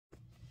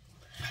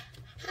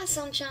Hi,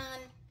 Sunshine.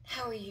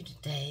 How are you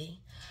today?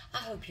 I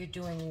hope you're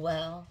doing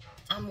well.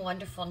 I'm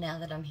wonderful now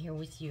that I'm here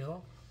with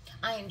you.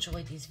 I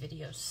enjoy these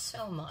videos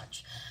so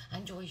much. I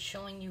enjoy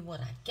showing you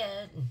what I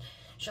get and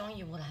showing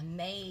you what I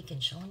make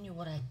and showing you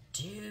what I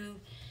do.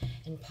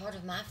 And part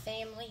of my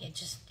family, it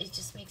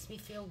just makes me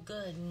feel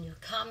good. And your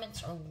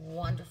comments are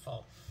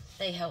wonderful.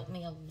 They help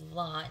me a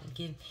lot and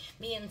give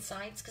me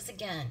insights. Because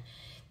again,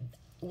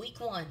 week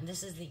 1,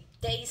 this is the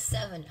day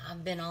 7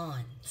 I've been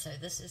on. So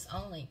this is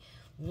only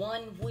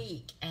 1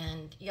 week,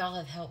 and y'all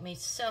have helped me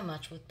so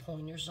much with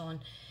pointers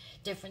on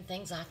different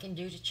things I can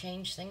do to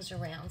change things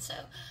around. So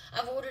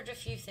I've ordered a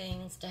few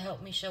things to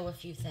help me show a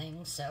few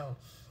things. So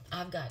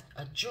I've got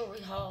a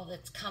jewelry haul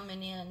that's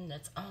coming in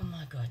that's, oh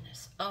my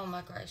goodness, oh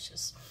my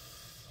gracious.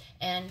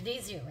 And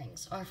these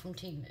earrings are from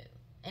Temu.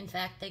 In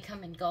fact, they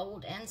come in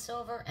gold and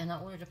silver, and I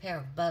ordered a pair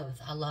of both.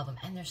 I love them,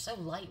 and they're so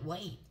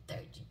lightweight.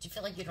 You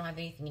feel like you don't have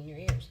anything in your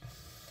ears.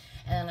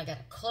 And then I got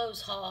a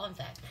clothes haul. In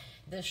fact,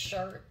 this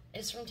shirt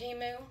is from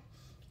Temu.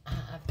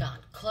 I've got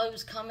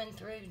clothes coming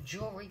through,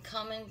 jewelry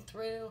coming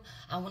through.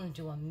 I want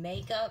to do a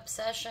makeup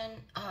session.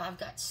 I've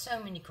got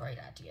so many great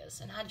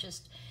ideas, and I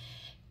just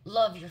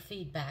love your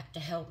feedback to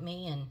help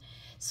me and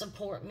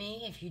support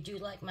me. If you do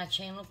like my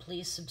channel,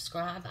 please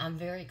subscribe. I'm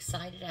very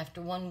excited.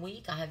 After 1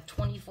 week, I have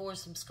 24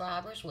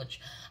 subscribers, which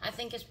I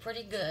think is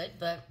pretty good,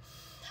 but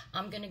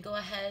I'm going to go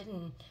ahead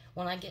and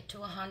when I get to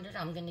 100,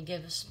 I'm going to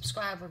give a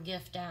subscriber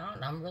gift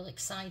out. I'm really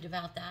excited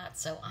about that.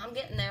 So I'm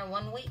getting there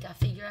 1 week. I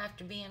figure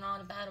after being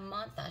on about a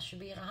month, I should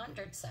be at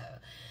 100. So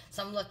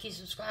some lucky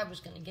subscriber's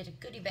going to get a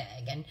goodie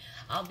bag, and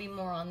I'll be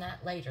more on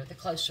that later, the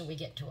closer we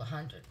get to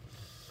 100.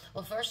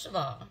 Well, first of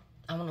all,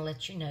 I want to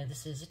let you know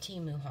this is a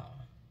Temu haul.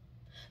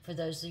 For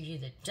those of you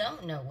that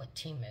don't know what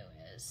Temu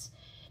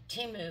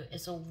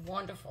is a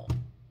wonderful,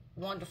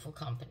 wonderful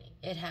company.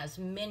 It has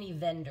many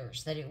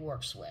vendors that it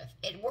works with.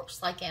 It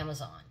works like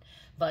Amazon,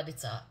 but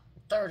it's a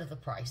third of the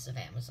price of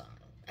Amazon.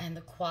 And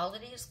the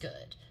quality is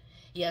good.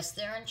 Yes,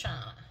 they're in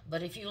China,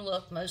 but if you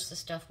look, most of the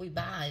stuff we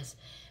buy is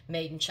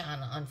made in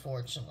China,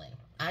 unfortunately.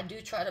 I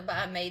do try to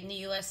buy made in the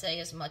USA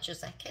as much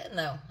as I can,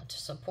 though, to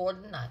support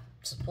it. I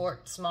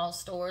support small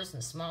stores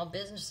and small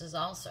businesses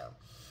also.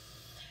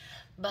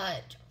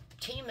 But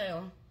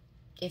Temu,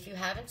 if you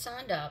haven't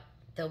signed up,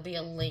 there'll be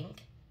a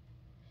link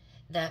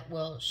that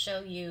will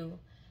show you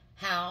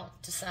how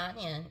to sign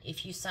in.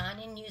 If you sign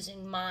in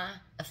using my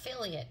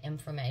affiliate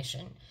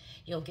information,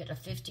 you'll get a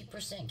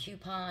 50%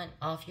 coupon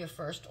off your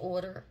first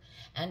order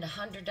and a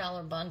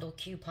 $100 bundle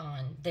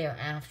coupon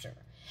thereafter.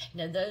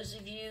 Now, those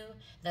of you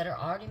that are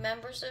already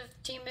members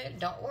of Temu,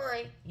 don't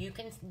worry. You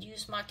can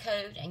use my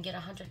code and get a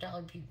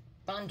 $100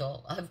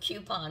 bundle of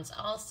coupons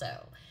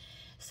also.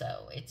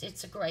 So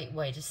it's a great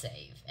way to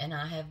save. And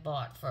I have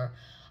bought for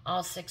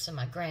all 6 of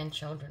my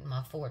grandchildren,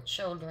 my 4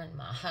 children,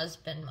 my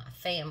husband, my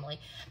family,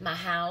 my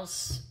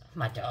house,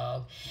 my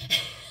dog.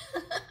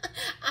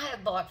 I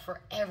have bought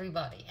for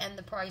everybody, and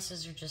the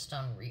prices are just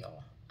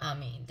unreal. I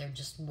mean, they're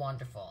just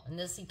wonderful. In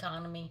this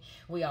economy,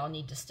 we all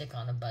need to stick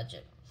on a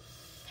budget.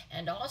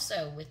 And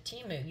also with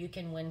Temu, you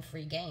can win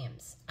free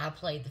games. I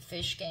play the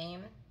fish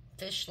game,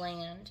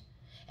 Fishland,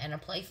 and I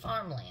play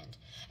Farmland.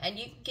 And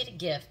you can get a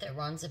gift that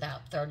runs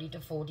about $30 to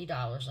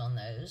 $40 on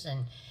those,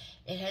 and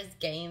it has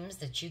games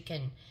that you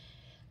can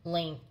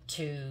link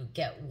to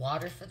get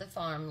water for the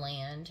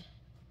farmland,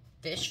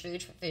 fish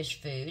food for fish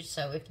food.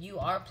 So if you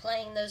are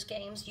playing those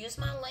games, use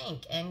my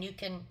link and you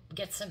can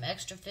get some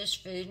extra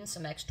fish food and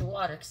some extra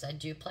water, because I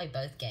do play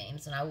both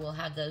games, and I will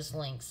have those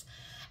links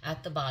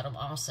at the bottom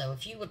also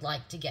if you would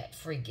like to get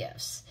free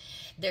gifts.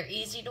 They're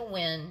easy to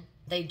win.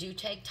 They do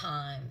take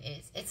time.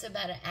 It's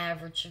about an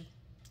average of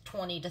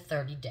 20 to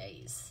 30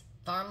 days.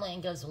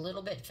 Farmland goes a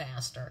little bit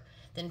faster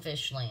than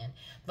Fishland,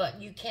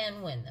 but you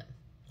can win them.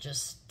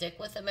 Just stick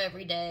with them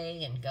every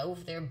day and go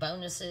over their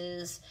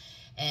bonuses,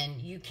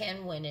 and you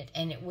can win it,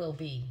 and it will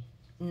be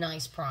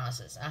nice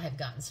prizes. I have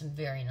gotten some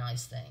very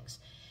nice things.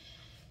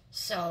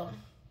 So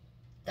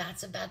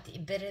that's about the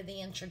bit of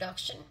the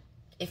introduction.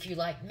 If you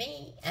like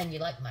me and you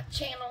like my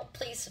channel,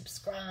 please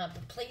subscribe.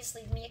 Please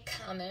leave me a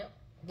comment.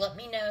 Let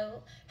me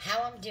know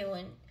how I'm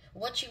doing,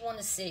 what you want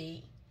to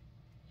see.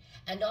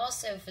 And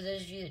also, for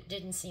those of you that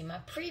didn't see my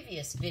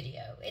previous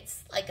video,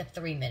 it's like a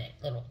 3-minute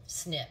little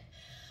snip.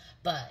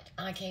 But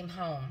I came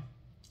home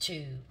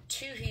to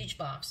 2 huge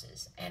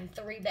boxes and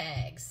 3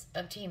 bags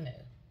of Temu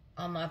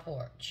on my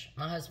porch.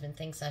 My husband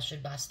thinks I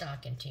should buy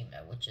stock in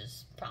Temu, which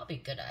is probably a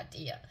good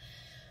idea.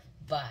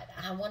 But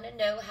I want to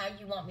know how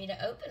you want me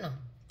to open them.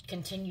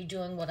 Continue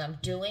doing what I'm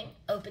doing,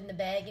 open the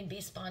bag and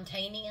be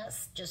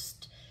spontaneous,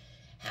 just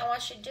how I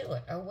should do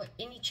it, or what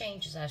any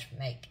changes I should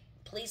make.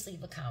 Please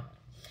leave a comment.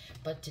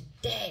 But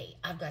today,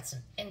 I've got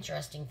some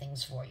interesting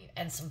things for you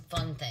and some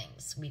fun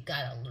things. We've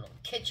got a little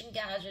kitchen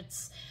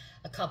gadgets,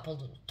 a couple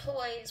little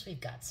toys.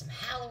 We've got some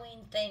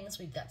Halloween things.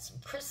 We've got some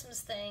Christmas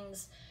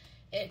things.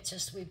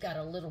 We've got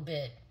a little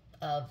bit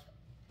of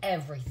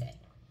everything.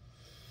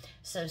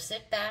 So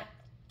sit back,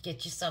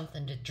 get you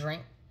something to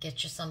drink,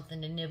 get you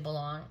something to nibble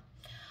on.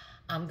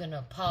 I'm going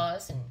to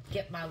pause and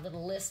get my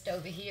little list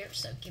over here,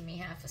 so give me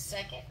half a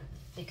second,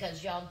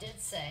 because y'all did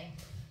say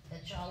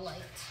that y'all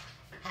liked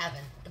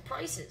having the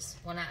prices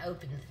when I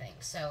opened the thing.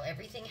 So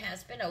everything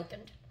has been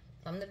opened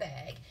from the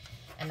bag,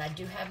 and I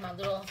do have my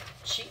little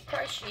cheap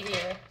price sheet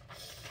here,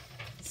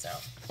 so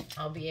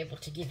I'll be able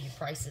to give you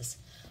prices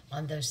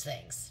on those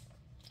things.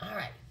 All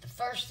right, the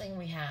first thing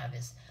we have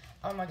is,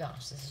 oh my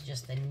gosh, this is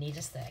just the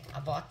neatest thing. I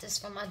bought this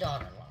from my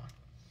daughter-in-law,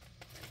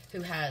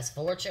 who has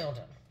 4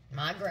 children.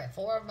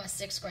 4 of my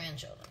 6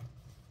 grandchildren.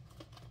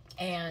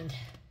 And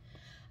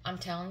I'm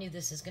telling you,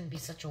 this is going to be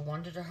such a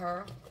wonder to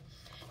her.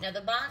 Now,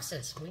 the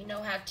boxes, we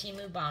know how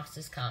Temu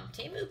boxes come.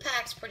 Temu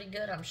packs pretty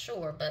good, I'm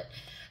sure, but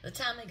the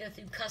time they go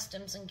through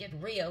customs and get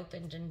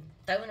reopened and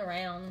thrown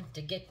around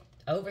to get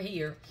over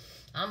here,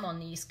 I'm on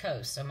the East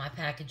Coast, so my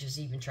packages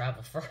even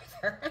travel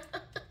further.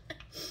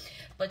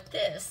 But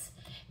this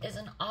is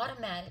an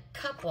automatic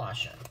cup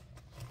washer.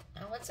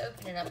 Now, let's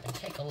open it up and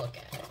take a look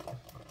at it.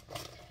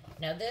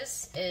 Now,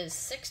 this is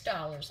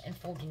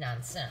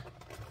 $6.49.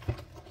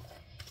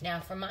 Now,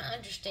 from my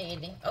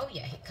understanding, oh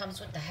yeah, it comes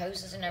with the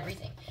hoses and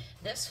everything.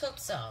 This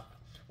hooks up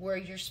where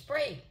your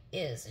spray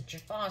is at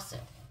your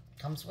faucet.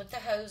 Comes with the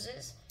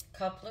hoses,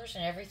 couplers,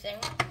 and everything.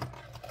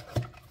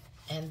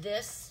 And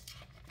this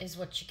is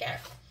what you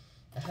get.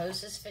 The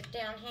hoses fit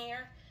down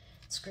here,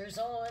 screws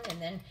on,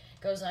 and then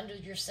goes under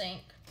your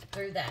sink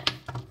through that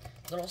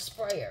little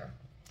sprayer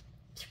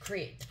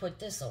to put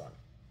this on.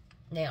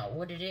 Now,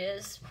 what it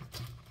is,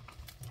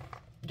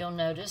 you'll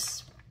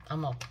notice,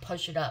 I'm going to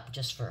push it up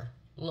just for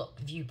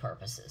view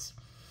purposes.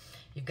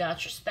 You've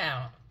got your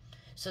spout.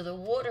 So the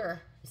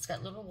water, it's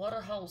got little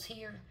water holes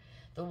here.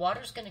 The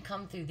water's going to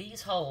come through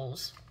these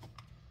holes.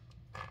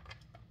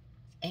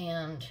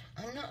 And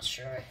I'm not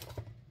sure.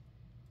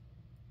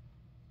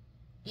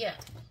 Yeah,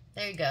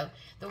 there you go.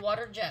 The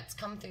water jets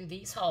come through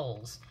these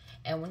holes.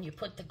 And when you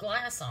put the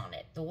glass on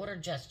it, the water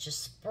jets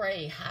just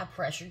spray high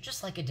pressure,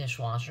 just like a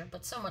dishwasher,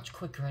 but so much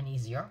quicker and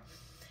easier.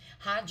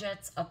 High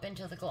jets up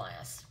into the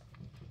glass.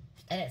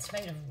 And it's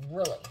made of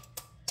really,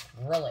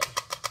 really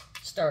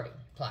sturdy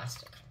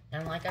plastic.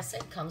 And like I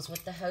said, comes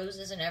with the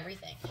hoses and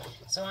everything.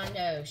 So I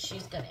know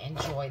she's going to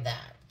enjoy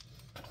that.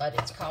 But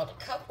it's called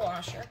a cup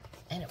washer,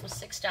 and it was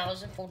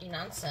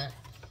 $6.49.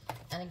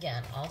 And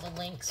again, all the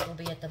links will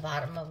be at the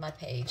bottom of my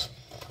page.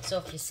 So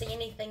if you see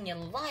anything you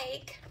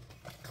like,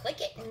 click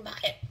it and buy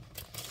it.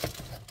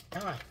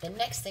 All right, the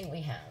next thing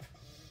we have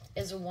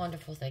is a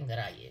wonderful thing that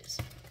I use.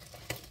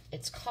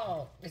 It's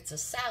a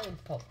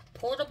salad bowl,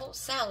 portable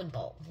salad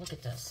bowl. Look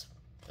at this.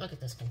 Look at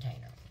this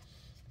container.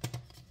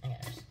 And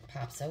it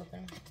pops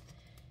open.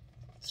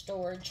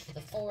 Storage for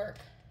the fork.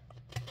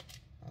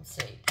 Let's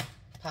see.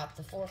 Pop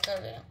the fork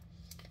out in.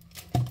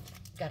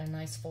 Got a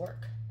nice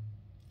fork.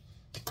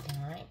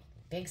 All right.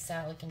 Big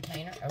salad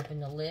container.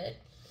 Open the lid.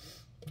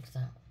 Look at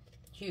that.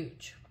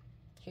 Huge.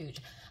 Huge.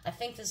 I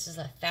think this is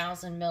a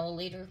 1,000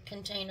 milliliter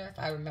container, if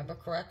I remember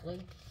correctly.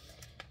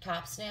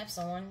 Top snaps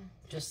on,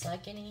 just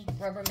like any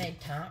Rubbermaid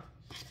top.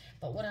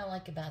 But what I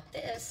like about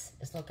this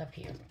is, look up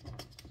here.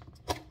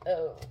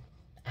 Oh,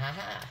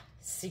 aha,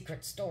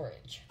 secret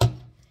storage.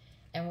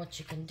 And what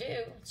you can do,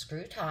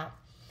 screw top,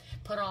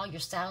 put all your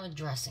salad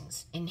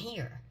dressings in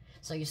here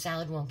so your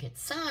salad won't get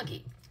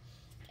soggy.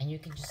 And you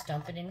can just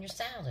dump it in your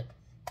salad.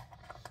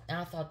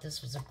 Now, I thought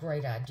this was a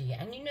great idea.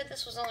 And you know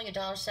this was only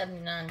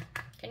 $1.79.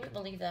 Can you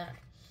believe that?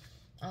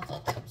 I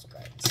thought that was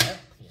great. So,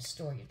 you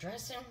store your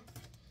dressing.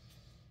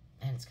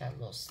 And it's got a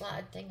little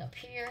slide thing up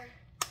here.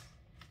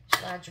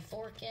 Slide your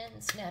fork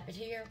in, snap it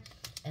here,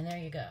 and there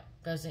you go.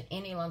 Goes in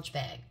any lunch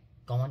bag.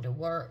 Going to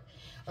work,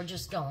 or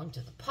just going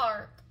to the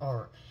park,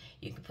 or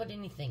you can put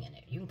anything in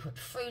it. You can put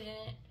fruit in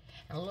it,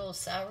 and a little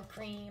sour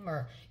cream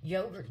or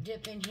yogurt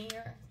dip in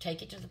here.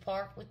 Take it to the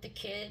park with the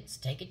kids.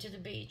 Take it to the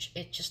beach.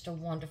 It's just a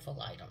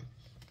wonderful item.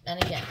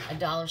 And again,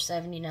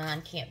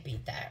 $1.79, can't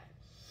beat that.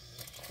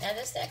 Now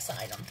this next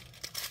item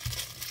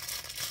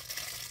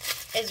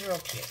is real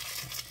cute.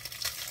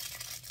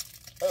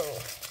 Oh.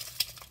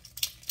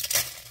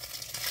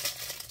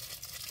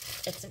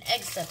 It's an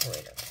egg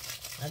separator.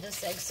 Now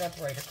this egg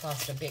separator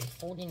cost a big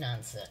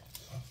 49 cents.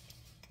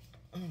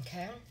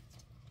 Okay.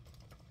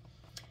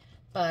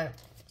 But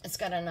it's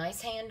got a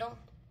nice handle.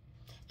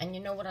 And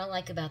you know what I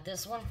like about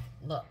this one?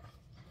 Look.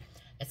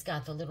 It's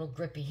got the little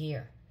grippy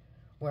here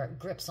where it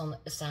grips on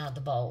the side of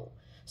the bowl.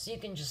 So you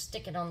can just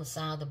stick it on the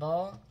side of the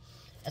bowl.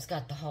 It's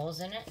got the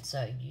holes in it.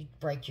 So you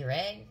break your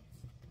egg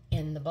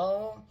in the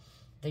bowl.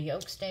 The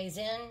yolk stays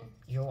in,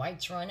 your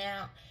whites run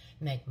out,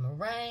 make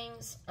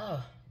meringues,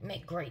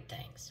 make great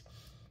things.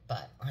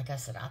 But, like I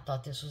said, I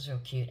thought this was real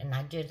cute, and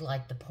I did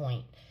like the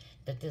point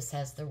that this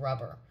has the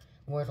rubber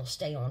where it'll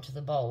stay onto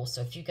the bowl.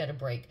 So if you got to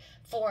break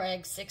 4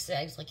 eggs, 6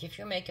 eggs, like if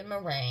you're making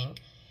meringue,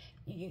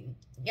 you're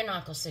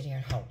not going to sit here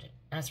and hold it.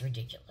 That's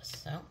ridiculous.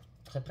 So,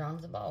 clip it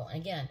onto the bowl.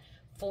 And again,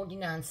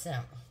 49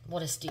 cents.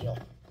 What a steal.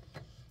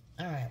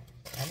 All right,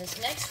 now this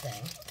next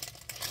thing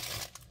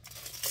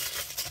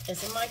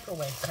is a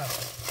microwave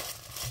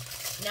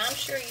cover. Now, I'm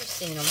sure you've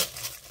seen them.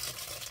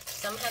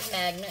 Some have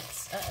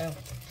magnets. Uh-oh.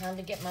 Time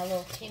to get my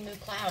little Temu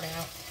cloud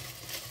out.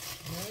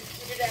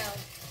 Let's get it out.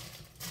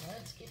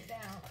 Let's get it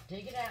out.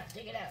 Dig it out,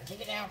 dig it out,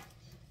 dig it out.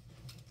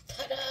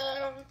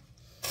 Ta-da!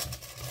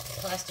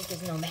 Plastic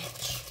is no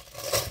match.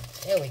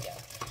 There we go.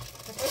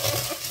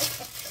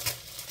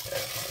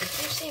 If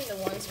you've seen the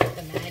ones with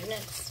the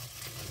magnets,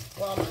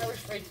 well,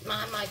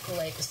 my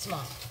microwave is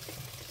small.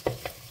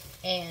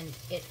 And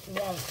it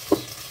won't,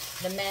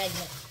 the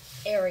magnet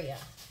area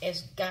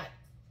has got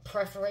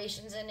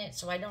perforations in it,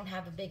 so I don't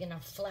have a big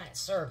enough flat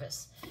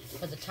surface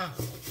for the top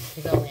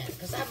to go in.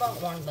 Because I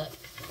bought one, but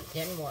it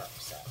didn't work,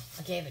 so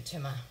I gave it to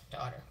my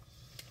daughter.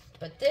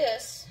 But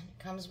this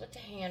comes with the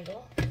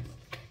handle.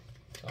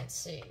 Let's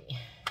see.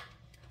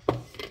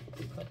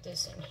 Put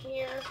this in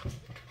here.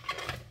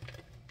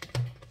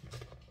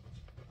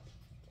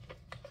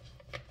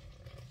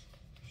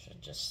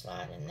 Should just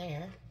slide in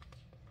there.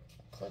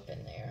 Clip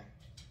in there.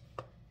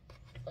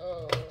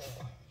 Oh,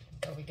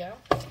 there we go.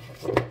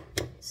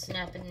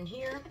 Snap it in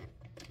here.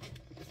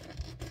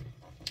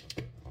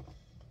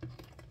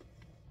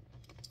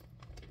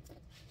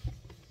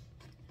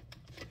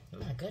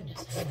 My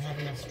goodness, I don't have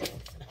enough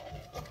strength.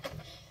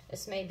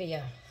 This may be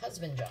a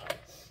husband job.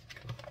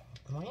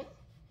 Well,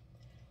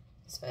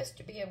 it's supposed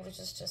to be able to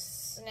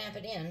just snap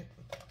it in,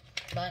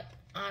 but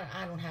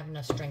I don't have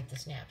enough strength to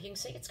snap. You can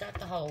see it's got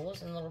the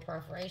holes and little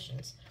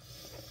perforations.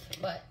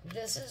 But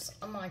this is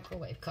a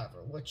microwave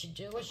cover. What you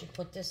do is you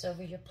put this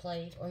over your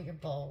plate or your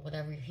bowl,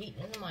 whatever you're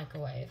heating in the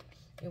microwave.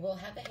 You will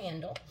have a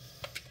handle.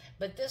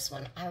 But this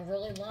one I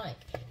really like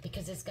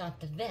because it's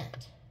got the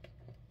vent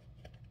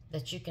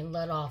that you can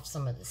let off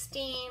some of the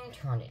steam,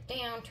 turn it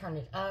down, turn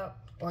it up,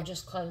 or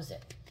just close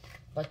it.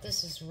 But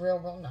this is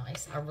real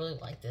nice. I really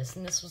like this.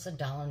 And this was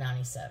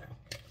 $1.97.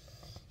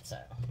 So,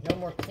 no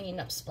more cleaning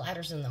up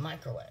splatters in the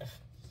microwave.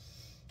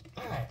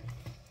 Alright.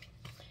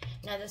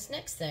 Now this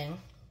next thing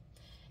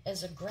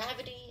is a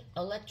gravity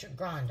electric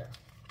grinder.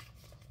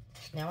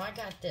 Now I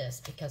got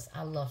this because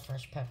I love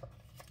fresh pepper.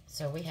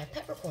 So we have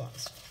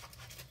peppercorns.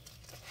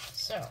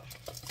 So,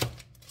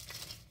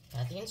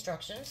 got the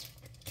instructions.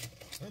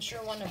 I'm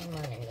sure one of them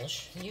are in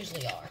English.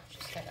 Usually are.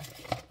 Just gotta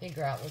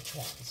figure out which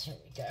ones. Here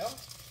we go.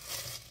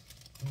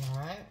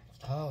 Alright.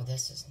 Oh,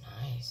 this is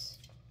nice.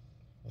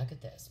 Look at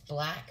this.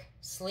 Black,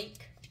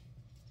 sleek.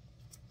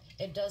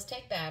 It does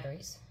take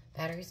batteries.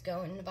 Batteries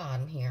go in the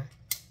bottom here.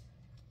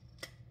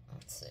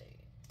 Let's see.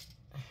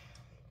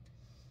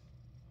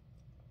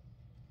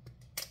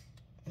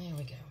 There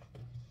we go.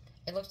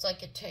 It looks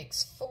like it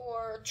takes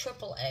 4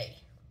 AAA.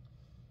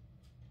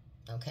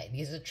 Okay,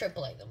 these are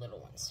AAA, the little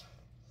ones.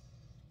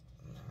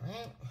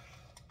 Alright.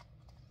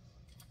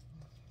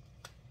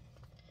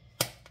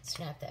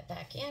 Snap that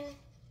back in.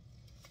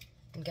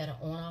 You've got an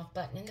on-off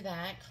button in the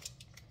back.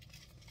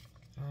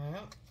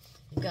 Alright.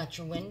 You've got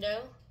your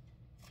window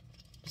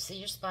to see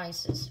your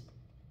spices.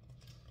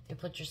 You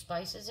put your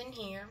spices in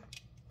here.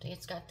 See,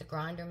 it's got the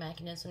grinder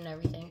mechanism and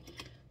everything.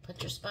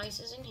 Put your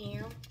spices in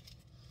here.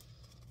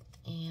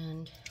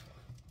 And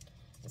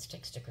let's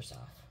take stickers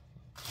off.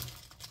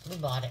 We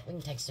bought it. We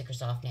can take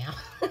stickers off now.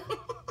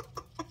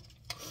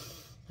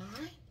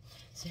 Alright.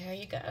 So here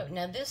you go.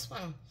 Now this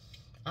one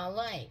I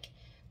like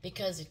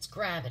because it's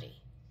gravity.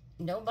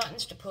 No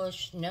buttons to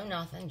push, no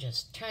nothing.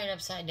 Just turn it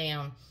upside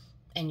down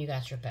and you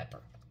got your pepper.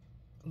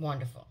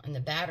 Wonderful. And the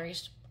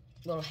batteries,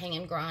 little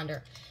hand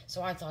grinder.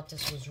 So I thought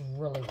this was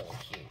really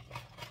cute.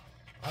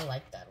 I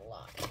like that a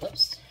lot.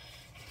 Whoops.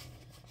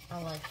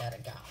 I like that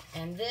a lot.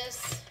 And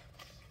this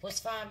was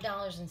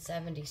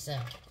 $5.70.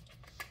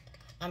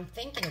 I'm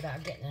thinking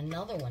about getting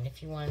another one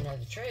if you want to know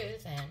the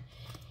truth, and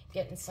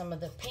getting some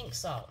of the pink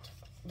salt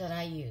that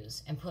I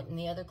use and put in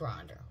the other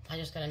grinder. I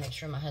just got to make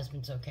sure my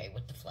husband's okay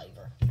with the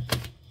flavor.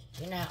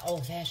 You know how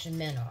old-fashioned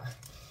men are.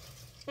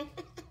 And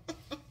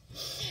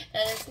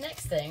this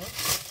next thing,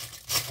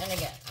 and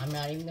again, I'm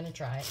not even going to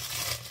try it.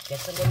 Get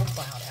the little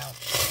cloud out.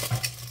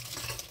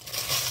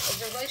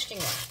 It's a roasting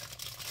rack.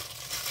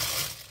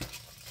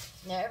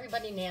 Now,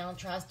 everybody now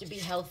tries to be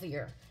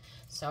healthier.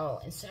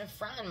 So, instead of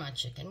frying my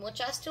chicken, which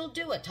I still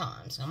do at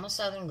times, I'm a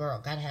southern girl,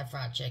 gotta have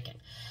fried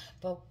chicken.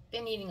 But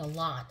been eating a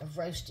lot of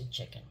roasted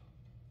chicken.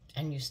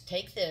 And you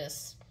take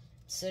this,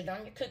 sit it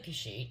on your cookie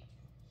sheet,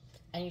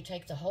 and you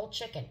take the whole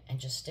chicken and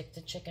just stick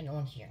the chicken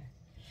on here.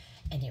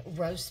 And it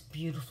roasts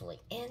beautifully,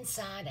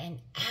 inside and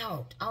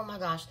out. Oh my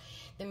gosh,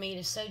 the meat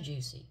is so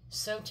juicy,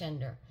 so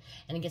tender,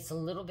 and it gets a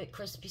little bit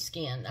crispy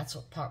skin. That's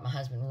what part my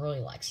husband really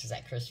likes, is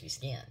that crispy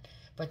skin.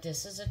 But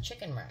this is a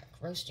chicken rack,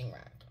 roasting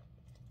rack.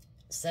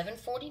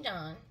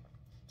 $7.49,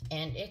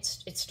 and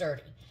it's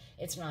sturdy.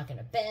 It's not going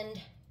to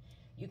bend.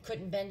 You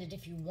couldn't bend it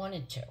if you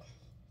wanted to.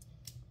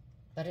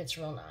 But it's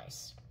real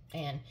nice.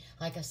 And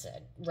like I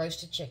said,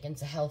 roasted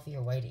chicken's a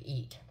healthier way to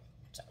eat.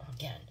 So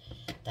again,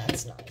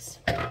 that's nice.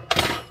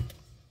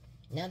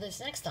 Now this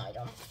next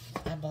item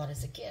I bought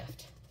as a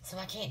gift. So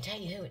I can't tell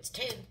you who it's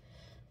to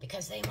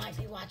because they might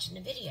be watching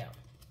the video.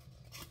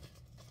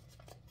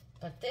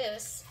 But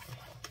this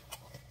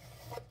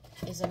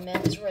is a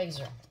men's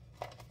razor.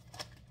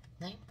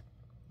 Okay?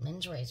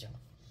 Men's razor.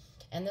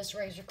 And this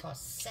razor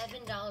costs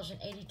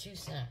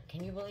 $7.82.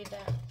 Can you believe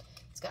that?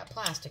 It's got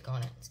plastic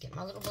on it. Let's get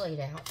my little blade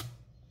out.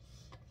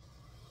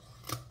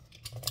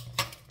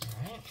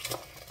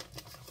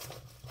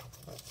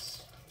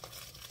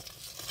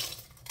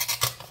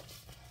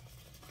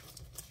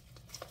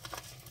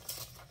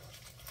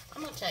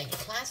 I'm going to tell you,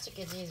 plastic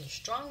is either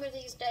stronger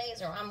these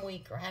days or I'm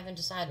weak or haven't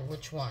decided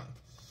which one.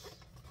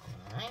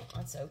 Alright,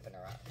 let's open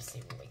her up and see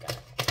what we got.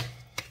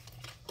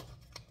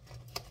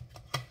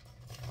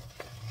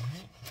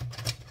 Alright,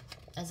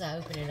 as I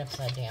open it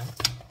upside down.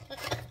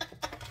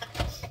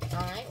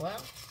 Alright,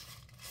 well,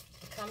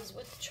 it comes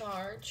with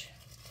charge,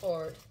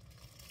 cord,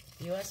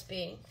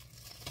 USB,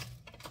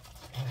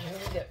 and here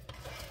we go.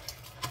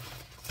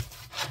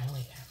 There we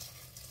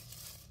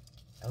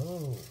go.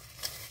 Oh,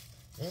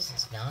 this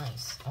is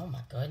nice. Oh my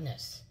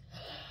goodness.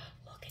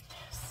 Look at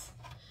this.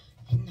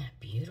 Isn't that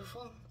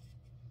beautiful?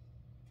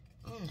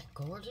 Isn't that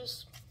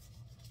gorgeous?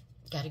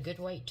 Got a good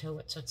weight to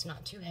it, so it's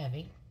not too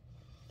heavy.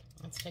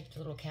 Let's take the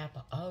little cap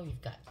off. Oh,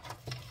 you've got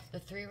the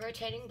 3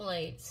 rotating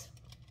blades.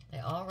 They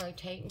all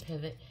rotate and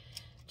pivot,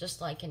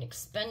 just like an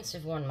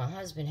expensive one my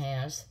husband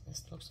has.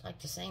 This looks like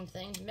the same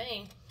thing to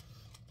me.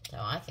 So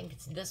I think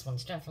this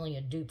one's definitely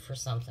a dupe for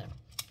something.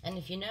 And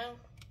if you know,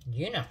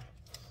 you know.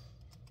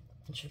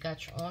 And you've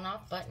got your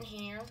on-off button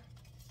here,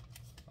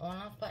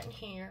 on-off button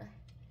here.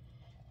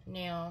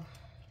 Now,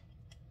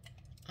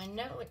 I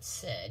know it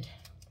said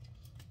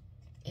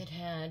it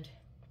had,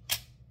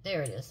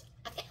 there it is.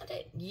 I found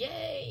it,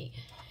 yay!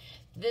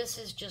 This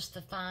is just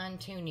the fine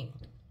tuning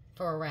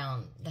for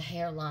around the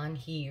hairline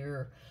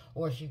here,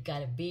 or if you've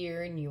got a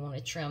beard and you want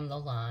to trim the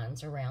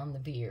lines around the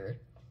beard,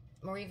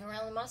 or even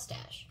around the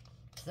mustache.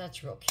 So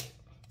that's real cute.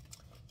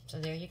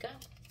 So there you go.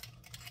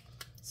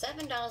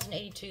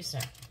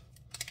 $7.82.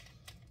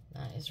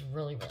 That is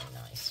really, really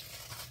nice.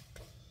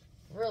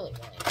 Really,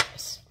 really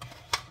nice.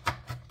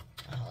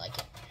 I like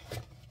it.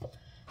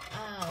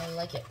 I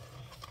like it.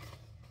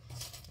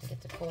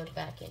 Get the cord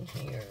back in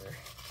here.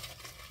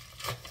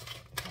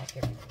 Pack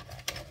everything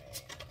back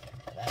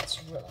away.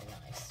 That's really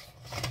nice.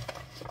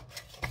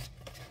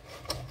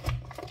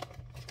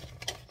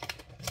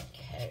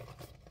 Okay.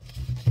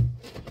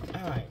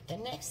 Alright, the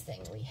next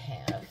thing we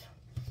have,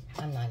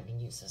 I'm not even going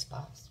to use this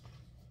box.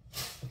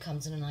 It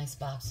comes in a nice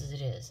box as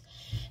it is.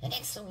 The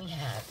next thing we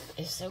have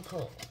is so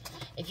cool.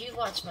 If you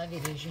watch my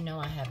videos, you know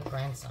I have a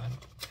grandson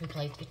who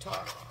plays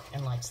guitar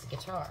and likes the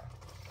guitar.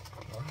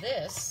 Well,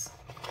 this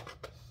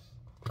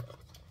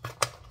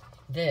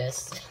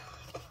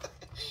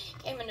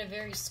came in a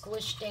very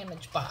squish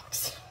damaged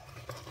box.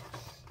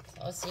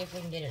 So let's see if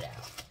we can get it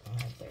out. All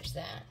right, there's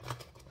that.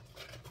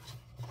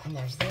 And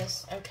there's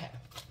this. Okay.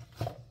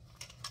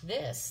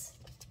 This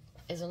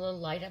is a little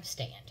light up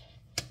stand.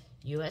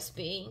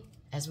 USB,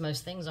 as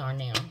most things are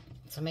now.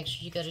 So make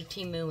sure you go to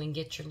Temu and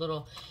get your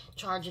little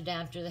charge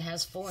adapter that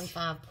has 4 and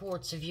 5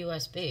 ports of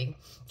USB.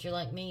 If you're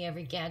like me,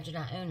 every gadget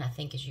I own I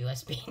think is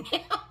USB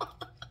now.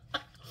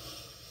 But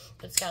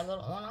it's got a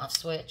little on-off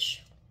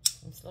switch.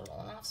 It's a little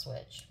on-off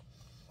switch.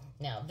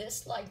 Now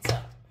this lights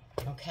up.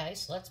 Okay,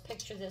 so let's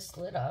picture this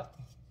lit up.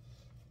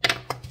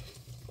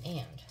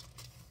 And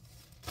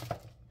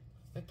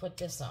we put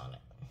this on it.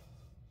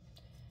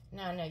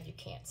 Now I know you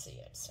can't see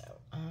it, so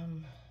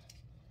I'm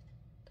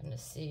going to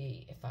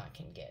see if I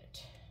can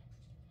get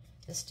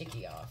the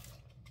sticky off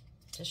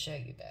to show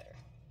you better.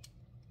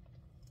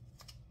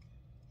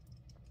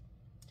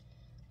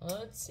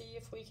 Let's see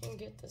if we can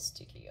get the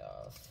sticky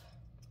off.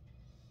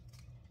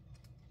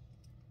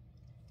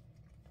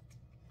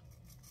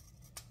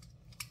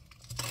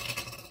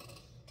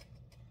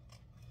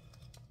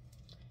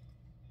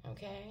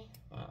 Okay,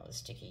 well, the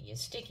sticky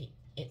is sticky.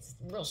 It's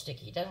real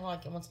sticky. It doesn't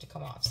like it wants to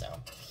come off, so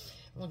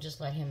we'll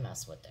just let him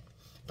mess with it.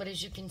 But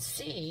as you can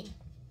see,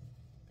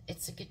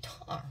 it's a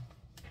guitar.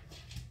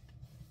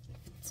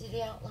 See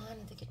the outline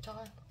of the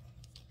guitar?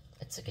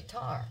 It's a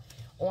guitar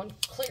on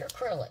clear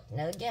acrylic.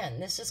 Now again,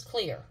 this is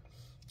clear.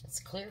 It's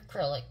clear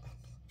acrylic.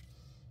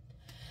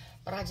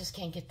 But I just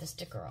can't get the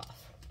sticker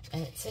off.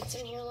 And it sits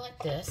in here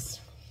like this.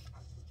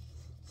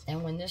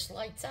 And when this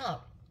lights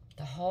up,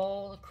 the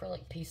whole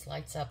acrylic piece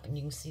lights up and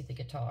you can see the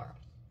guitar.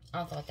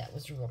 I thought that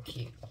was real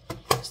cute.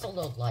 Just a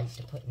little light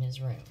to put in his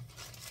room.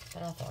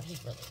 But I thought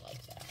he'd really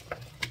like that.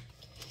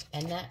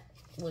 And that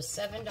was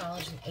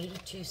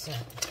 $7.82.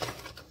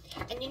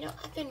 And you know,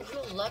 I've been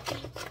real lucky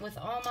with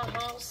all my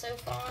hauls so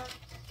far.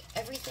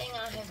 Everything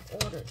I have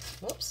ordered,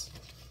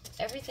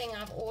 everything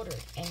I've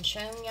ordered and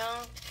shown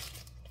y'all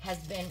has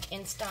been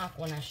in stock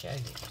when I show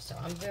you. So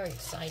I'm very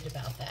excited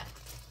about that.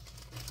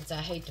 Because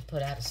I hate to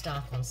put out of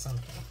stock on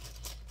something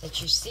that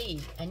you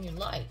see and you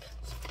like.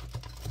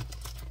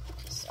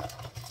 So,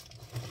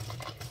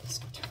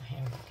 here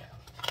we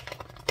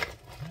go.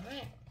 All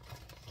right.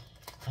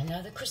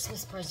 Another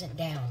Christmas present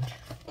down.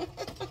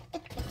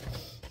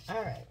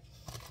 All right.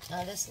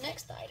 Now this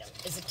next item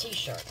is a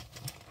t-shirt.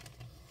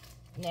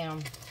 Now,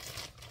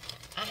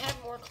 I have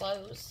more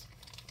clothes,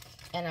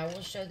 and I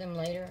will show them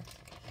later,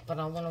 but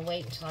I want to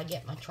wait until I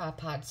get my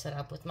tripod set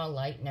up with my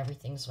light and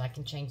everything so I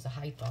can change the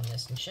height on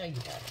this and show you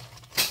better.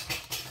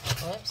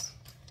 Whoops.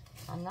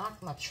 I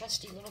knocked my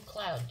trusty little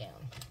cloud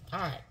down.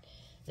 Alright,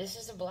 this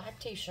is a black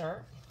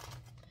t-shirt.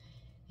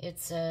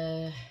 It's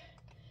a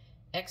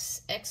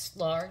X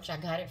large. I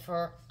got it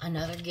for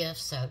another gift,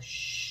 so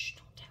shh,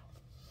 don't tell.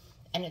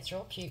 And it's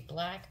real cute,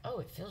 black. Oh,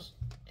 it feels,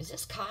 is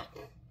this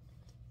cotton?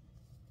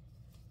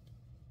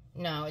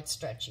 No, it's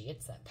stretchy.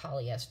 It's that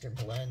polyester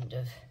blend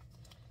of,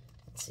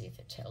 let's see if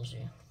it tells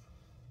you.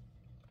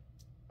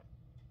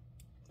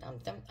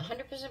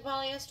 100%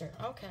 polyester,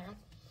 okay.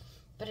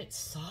 But it's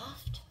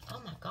soft.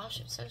 Oh my gosh,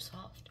 it's so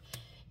soft.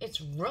 It's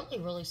really,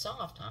 really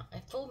soft.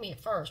 It fooled me at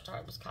first. I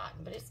thought it was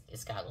cotton, but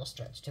it's got a little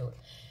stretch to it.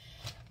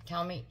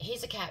 Tell me,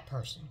 he's a cat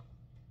person.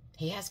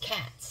 He has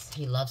cats.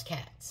 He loves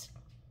cats.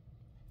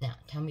 Now,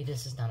 tell me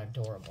this is not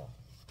adorable.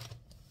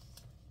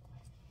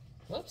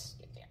 Whoops,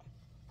 get down.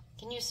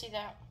 Can you see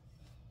that?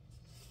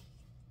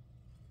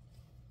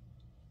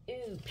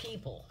 Ooh,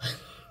 people.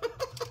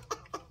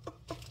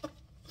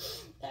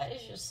 That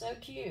is just so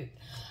cute.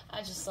 I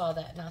just saw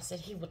that and I said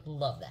he would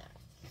love that.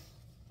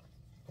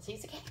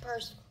 He's a cat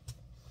person.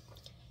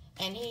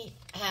 And he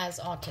has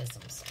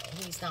autism, so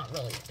he's not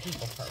really a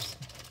people person.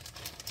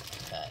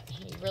 But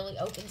he really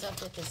opens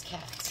up with his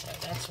cat, so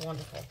that's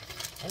wonderful.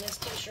 And this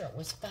t-shirt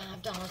was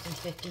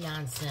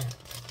 $5.59.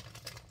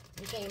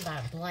 You can't buy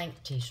a blank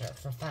t-shirt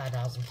for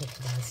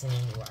 $5.59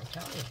 anywhere. I'm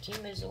telling you,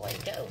 Temu's the way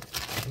to go.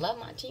 Love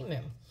my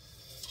Temu.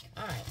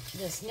 Alright,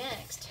 this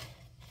next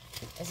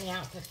is an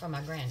outfit for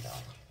my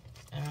granddaughter.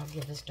 And I'll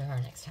give this to her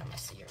next time I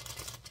see her.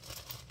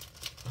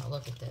 Now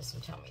look at this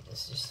and tell me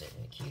this is just the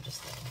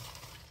cutest thing.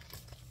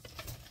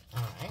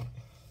 Alright.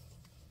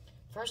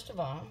 First of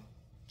all,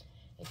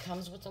 it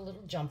comes with a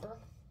little jumper.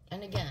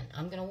 And again,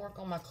 I'm going to work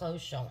on my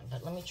clothes showing.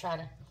 But let me try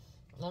to,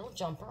 little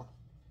jumper.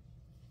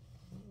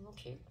 Real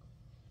cute.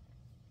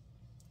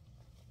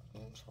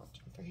 Short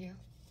jumper here.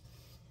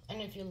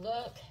 And if you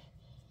look,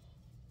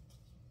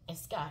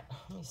 it's got,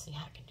 let me see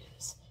how I can do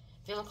this.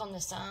 If you look on the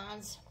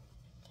sides,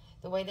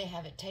 the way they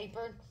have it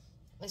tapered,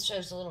 it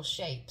shows a little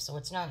shape. So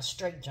it's not a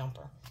straight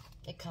jumper.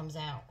 It comes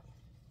out.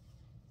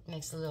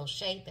 Makes a little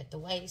shape at the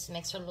waist.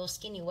 Makes her little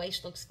skinny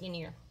waist look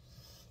skinnier.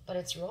 But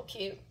it's real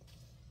cute.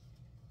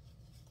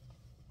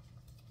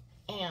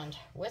 And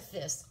with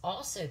this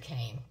also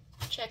came,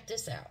 check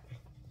this out.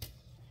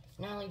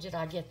 Not only did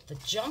I get the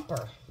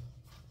jumper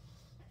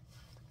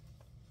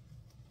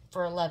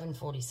for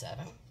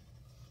 $11.47,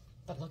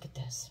 but look at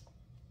this.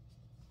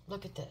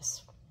 Look at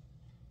this.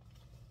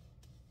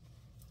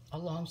 A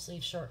long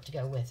sleeve shirt to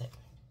go with it.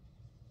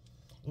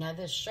 Now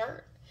this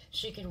shirt,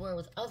 she can wear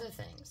with other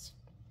things.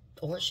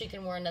 Or she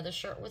can wear another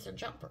shirt with her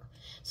jumper.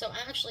 So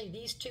actually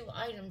these two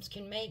items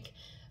can make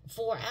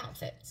 4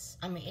 outfits.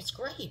 I mean, it's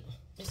great.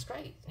 It's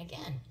great.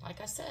 Again, like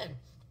I said,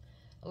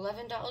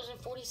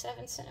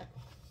 $11.47.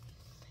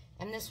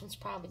 And this one's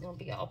probably going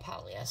to be all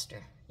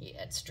polyester.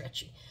 Yeah, it's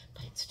stretchy,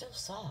 but it's still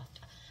soft.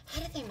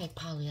 How did they make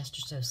polyester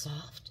so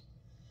soft?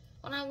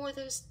 When I wore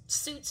those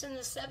suits in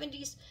the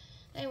 70s,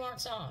 they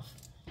weren't soft.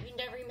 You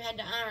never even had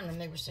to iron them.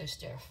 They were so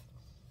stiff.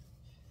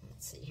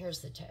 Let's see. Here's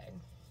the tag.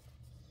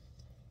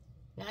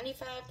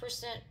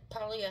 95%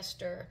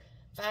 polyester,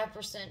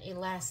 5%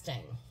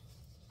 elastane.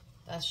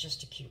 That's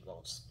just a cute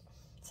little,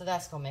 so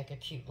that's going to make a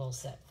cute little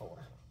set for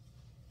her.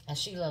 And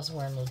she loves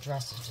wearing little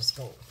dresses to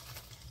school.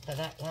 So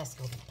that's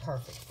going to be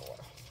perfect for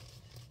her.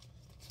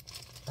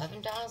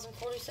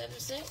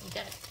 $11.47. You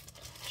got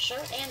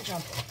shirt and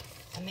jumper.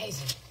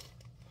 Amazing.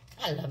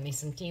 I love me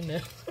some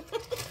Temu.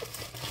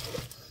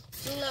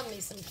 Love me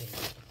some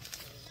Temu.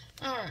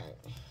 Alright.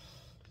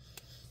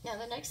 Now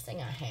the next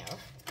thing I have.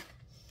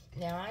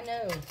 Now I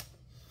know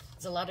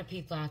there's a lot of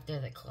people out there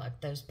that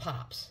collect those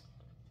pops.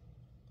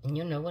 And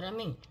you know what I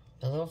mean.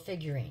 The little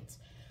figurines.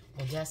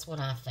 Well, guess what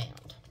I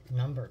found?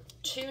 Number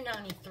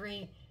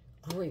 293,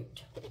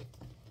 Groot.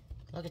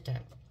 Look at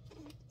that.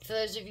 For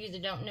those of you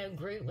that don't know,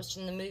 Groot was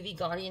from the movie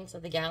Guardians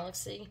of the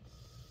Galaxy.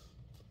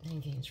 I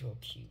think he's real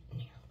cute in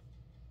here.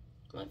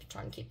 I'm going to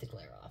try and keep the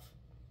glare off.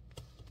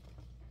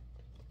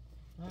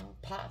 Well,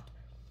 pop.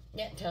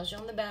 Yeah, it tells you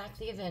on the back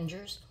the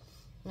Avengers.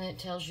 And it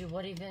tells you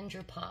what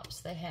Avenger pops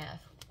they have.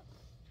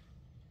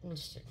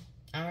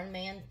 Iron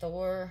Man,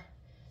 Thor,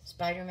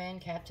 Spider-Man,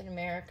 Captain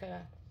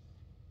America,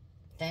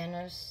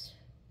 Thanos,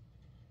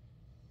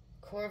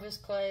 Corvus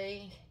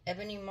Clay,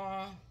 Ebony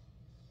Maw,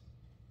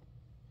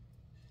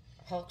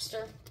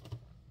 Hulkster.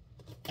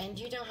 And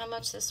do you know how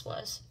much this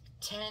was?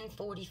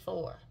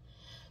 $10.44.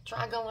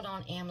 Try going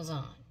on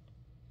Amazon.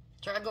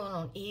 Try going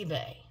on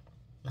eBay.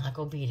 Not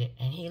gonna beat it.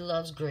 And he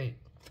loves Groot.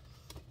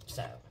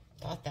 So,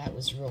 thought that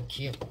was real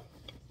cute.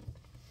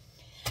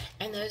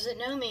 And those that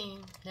know me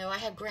know I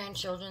have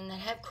grandchildren that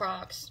have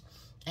Crocs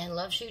and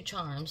love shoe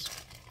charms.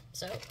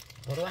 So,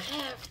 what do I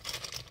have?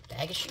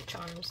 Bag of shoe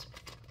charms.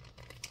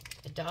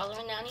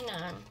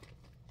 $1.99.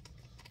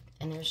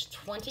 And there's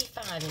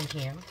 25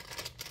 in here.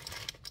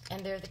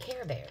 And they're the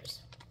Care Bears.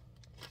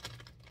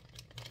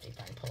 See if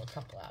I can pull a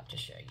couple out to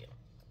show you.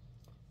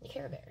 The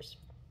Care Bears.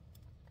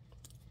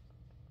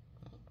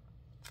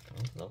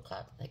 Little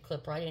clip, they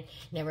clip right in.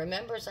 Now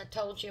remember, as I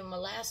told you in my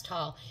last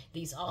haul,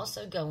 these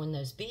also go in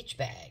those beach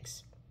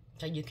bags.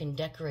 So you can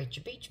decorate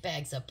your beach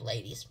bags up,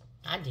 ladies.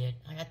 I did.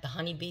 I got the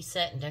honeybee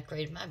set and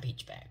decorated my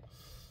beach bag.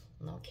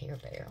 Little Care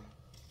Bear.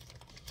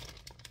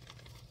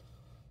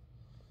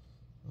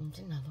 There's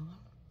another one.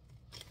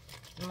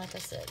 And like I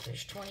said,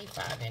 there's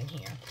 25 in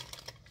here.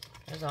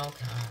 There's all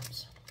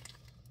kinds.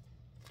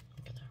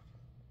 Look at that.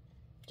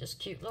 Just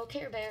cute little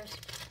Care Bears.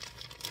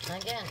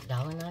 And again,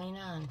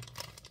 $1.99.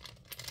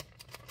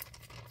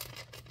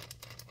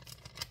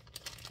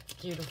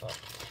 Beautiful.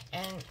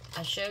 And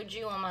I showed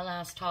you on my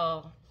last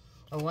haul,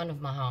 or one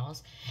of my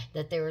hauls,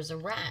 that there is a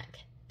rack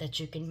that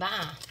you can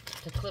buy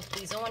to clip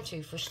these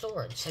onto for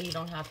storage, so you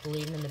don't have to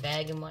leave them in the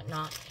bag and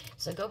whatnot.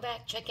 So go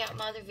back, check out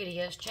my other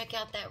videos, check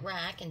out that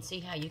rack, and see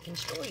how you can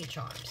store your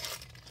charms.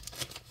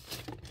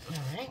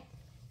 Alright.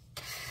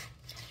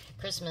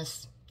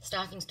 Christmas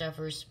stocking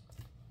stuffers.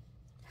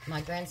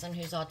 My grandson,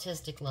 who's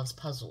autistic, loves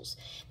puzzles.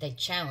 They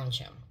challenge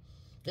him.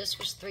 This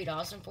was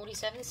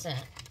 $3.47,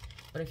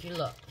 but if you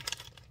look,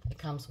 it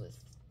comes with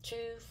 2,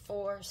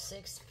 4,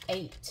 6,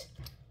 8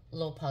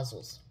 little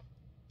puzzles.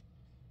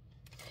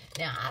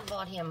 Now, I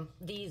bought him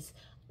these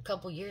a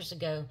couple years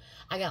ago.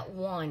 I got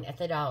one at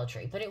the Dollar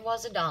Tree, but it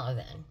was $1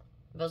 then.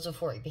 It was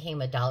before it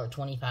became a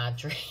 $1.25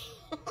 tree.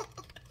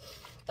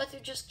 But they're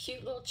just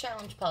cute little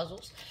challenge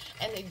puzzles,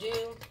 and they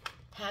do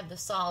have the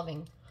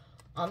solving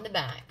on the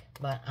back,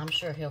 but I'm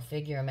sure he'll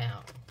figure them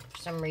out. For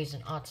some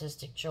reason,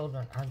 autistic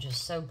children are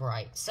just so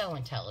bright, so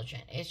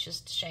intelligent. It's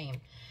just a shame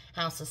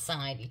how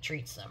society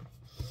treats them.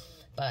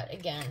 But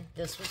again,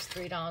 this was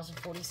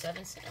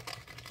 $3.47.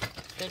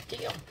 Good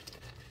deal.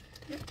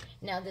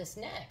 Now this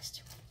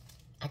next,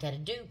 I got a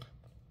dupe.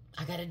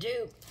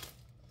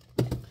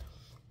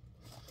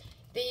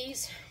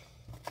 These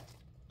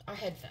are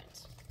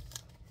headphones.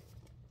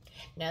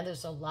 Now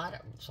there's a lot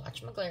of,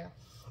 watch my glare,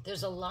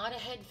 there's a lot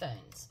of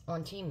headphones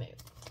on Temu,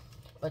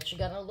 but you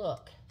gotta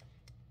look.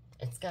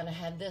 It's gotta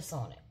have this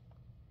on it,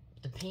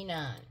 the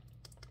P9.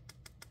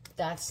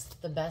 That's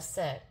the best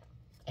set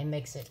and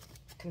makes it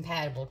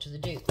compatible to the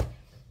dupe.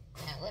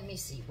 Now let me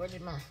see, let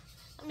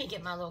me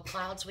get my little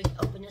cloud so we can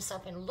open this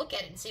up and look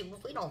at it and see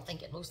if we don't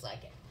think it looks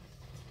like it.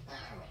 All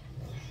right.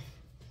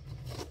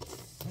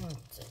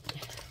 Let's see.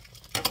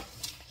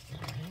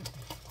 All right.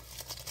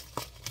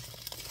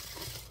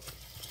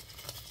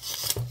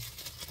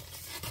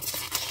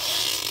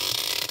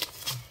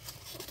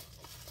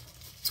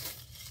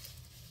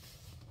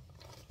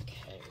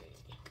 Okay.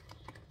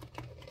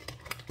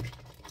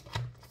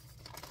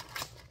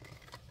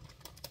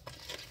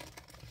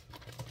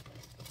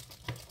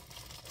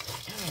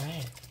 All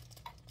right.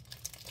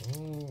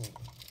 Ooh.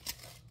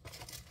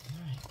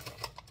 Alright.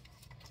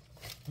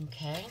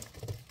 Okay.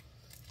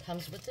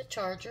 Comes with the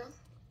charger,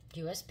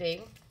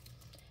 USB,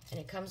 and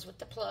it comes with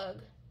the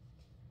plug,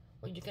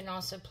 where you can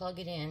also plug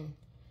it in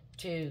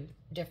to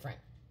different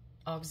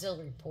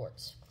auxiliary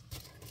ports.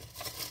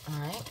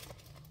 Alright.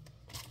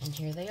 And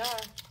here they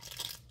are.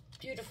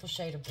 Beautiful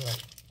shade of blue.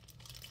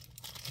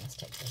 Let's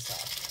take this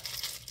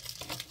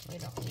off. We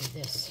don't need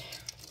this.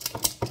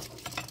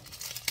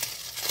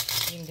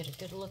 You can get a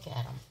good look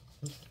at them.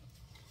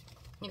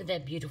 Look at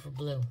that beautiful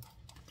blue.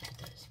 Look at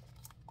this.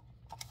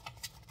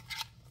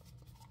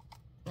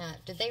 Now,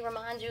 did they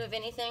remind you of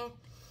anything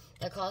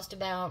that cost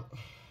about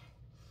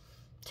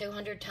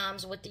 200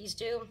 times what these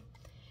do?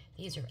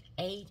 These are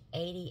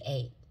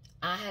 $8.88.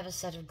 I have a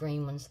set of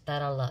green ones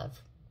that I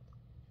love.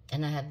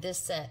 And I have this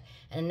set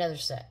and another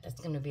set that's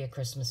going to be a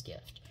Christmas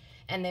gift.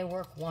 And they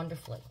work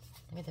wonderfully.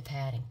 Look at the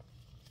padding.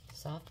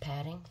 Soft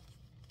padding.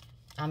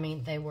 I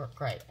mean, they work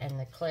great. And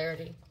the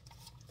clarity,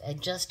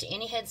 adjust to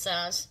any head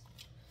size.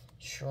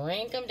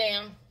 Shrink them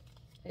down.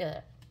 Look at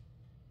that.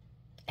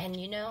 And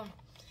you know,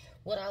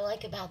 what I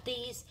like about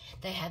these,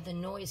 they have the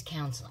noise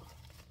canceling.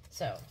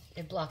 So,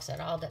 it blocks out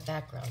all that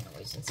background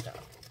noise and stuff.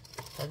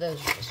 So those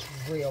are just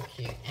real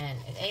cute. And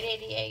at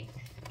 $8.88,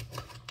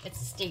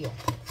 it's a steal.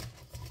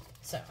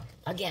 So,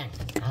 again,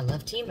 I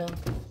love Temu.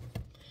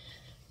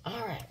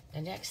 Alright,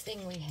 the next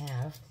thing we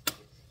have,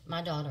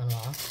 my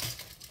daughter-in-law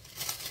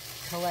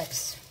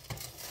collects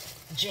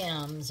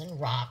gems and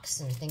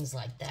rocks and things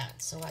like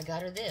that. So I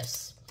got her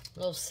this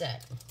little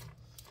set.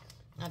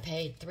 I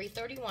paid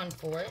 $3.31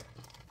 for it.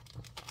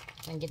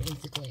 And get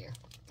into the glare.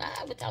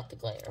 Without the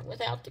glare.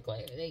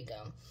 There you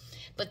go.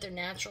 But they're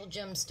natural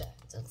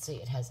gemstones. Let's see.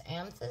 It has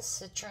amethyst,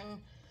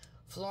 citron,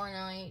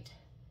 fluorite,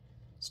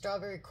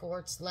 strawberry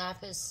quartz,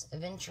 lapis,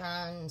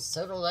 aventurine,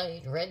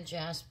 sodalite, red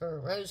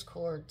jasper, rose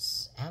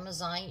quartz,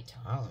 amazite,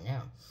 I don't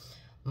know,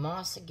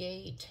 moss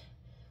agate,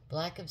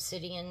 black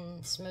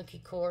obsidian, smoky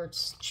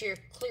quartz,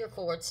 clear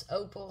quartz,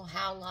 opal,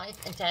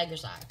 howlite, and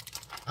tiger's eye.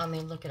 I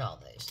mean, look at all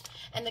those.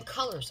 And the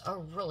colors are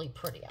really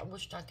pretty. I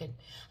wished I could,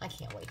 I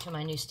can't wait till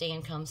my new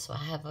stand comes so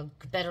I have a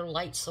better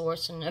light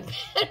source and a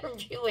better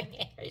viewing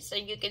area so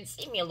you can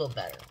see me a little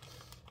better.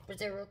 But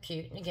they're real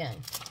cute. And again,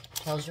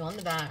 tells you on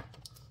the back,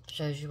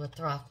 shows you what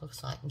the rock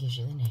looks like and gives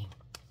you the name.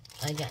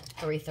 Again,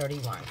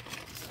 $3.31.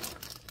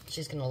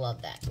 She's going to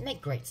love that.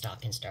 Make great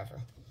stocking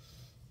stuffer.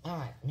 All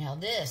right, now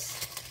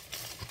this,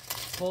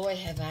 boy,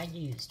 have I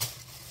used.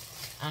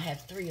 I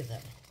have 3 of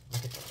them.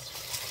 Look at this.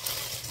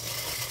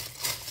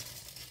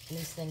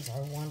 These things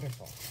are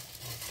wonderful.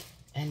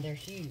 And they're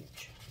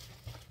huge.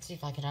 Let's see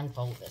if I can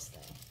unfold this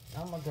thing.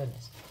 Oh my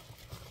goodness.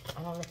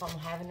 I don't know if I'm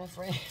having enough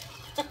room.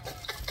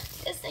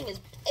 This thing thing is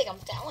big. I'm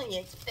telling you,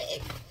 it's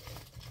big.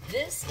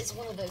 This is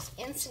one of those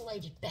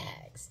insulated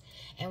bags.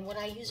 And what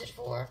I use it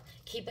for,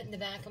 keep it in the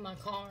back of my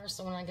car.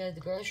 So when I go to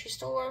the grocery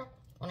store,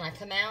 when I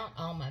come out,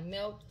 all my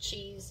milk,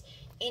 cheese,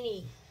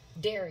 any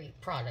dairy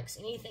products,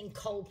 anything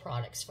cold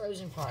products,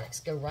 frozen products,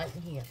 go right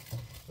in here.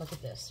 Look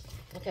at this.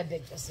 Look how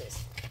big this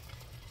is.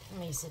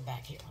 Let me sit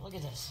back here. Look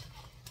at this.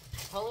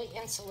 Fully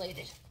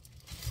insulated.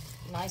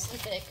 Nice and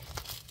thick.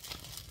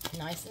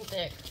 Nice and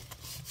thick.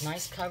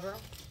 Nice cover.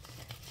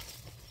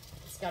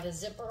 It's got a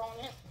zipper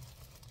on it.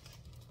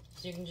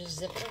 So you can just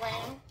zip it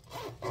around.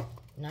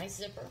 Nice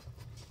zipper.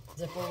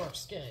 Zipper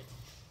works good.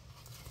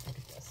 Look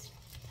at this.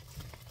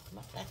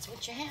 Well, that's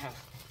what you have.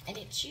 And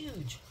it's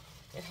huge.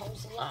 It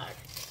holds a lot.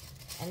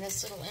 And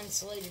this little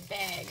insulated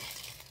bag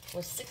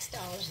was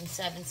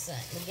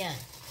 $6.07. Again,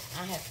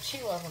 I have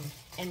 2 of them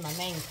in my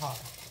main car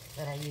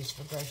that I use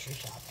for grocery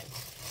shopping.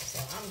 So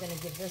I'm going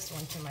to give this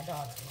one to my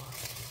daughter-in-law.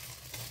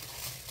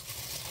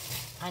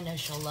 I know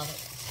she'll love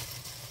it.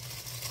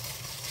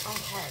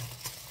 Okay.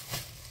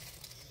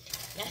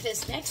 Now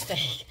this next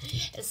thing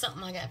is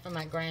something I got from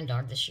my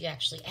granddaughter that she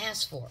actually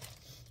asked for.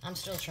 I'm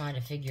still trying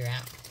to figure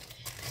out.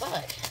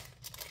 But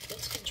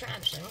this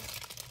contraption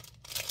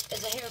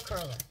is a hair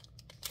curler.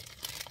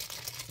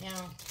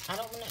 Now, I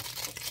don't want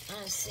to,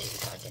 let's see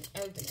if I can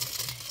open it.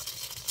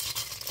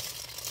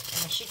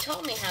 Now, she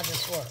told me how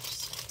this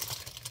works.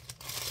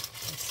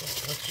 Let's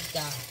see what you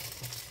got.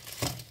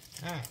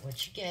 All right,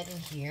 what you get in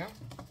here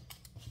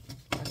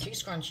are 2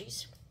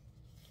 scrunchies.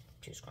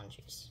 2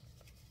 scrunchies.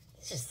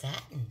 This is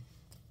satin.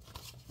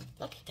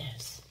 Look at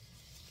this.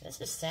 This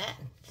is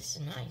satin. This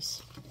is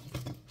nice.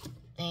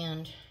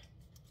 And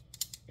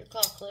your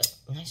claw clip,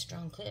 nice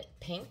strong clip,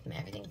 pink,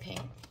 everything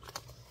pink.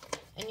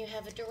 And you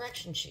have a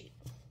direction sheet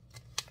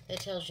that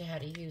tells you how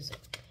to use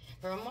it.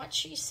 From what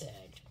she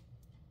said,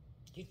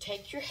 you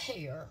take your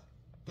hair,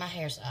 my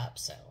hair's up,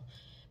 so,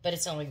 but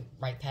it's only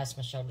right past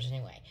my shoulders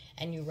anyway,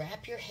 and you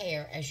wrap your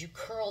hair as you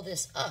curl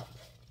this up,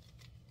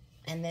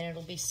 and then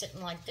it'll be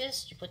sitting like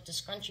this. You put the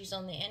scrunchies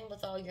on the end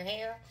with all your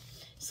hair,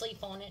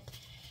 sleep on it,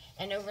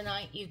 and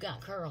overnight you've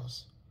got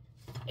curls.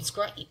 It's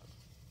great.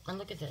 And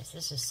look at this.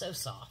 This is so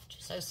soft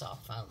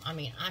foam. I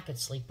mean, I could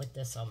sleep with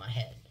this on my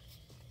head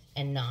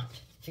and not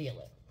feel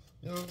it.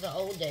 Remember the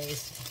old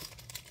days?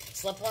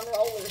 Slept on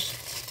rollers.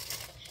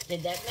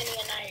 Did that many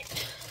a night.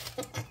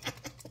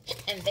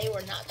 And they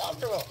were not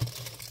comfortable.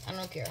 I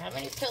don't care how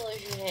many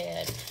pillows you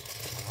had.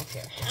 I don't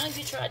care how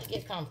you tried to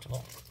get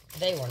comfortable.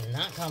 They were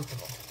not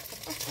comfortable.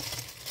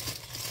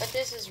 But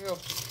this is real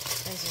cute.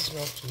 This is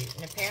real cute.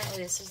 And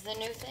apparently this is the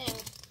new thing.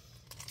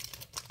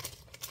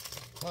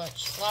 Well,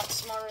 it's a lot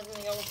smarter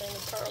than the old thing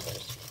with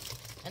curlers.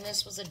 And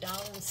this was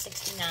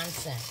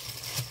 $1.69.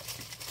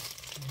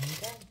 There you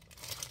go.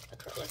 A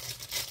curler.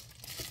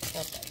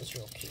 Thought that was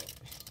real cute.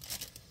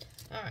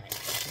 Alright,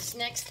 this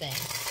next thing,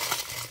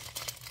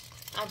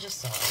 I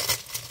just saw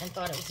it and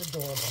thought it was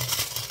adorable.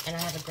 And I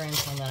have a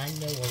grandson that I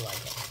know will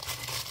like it.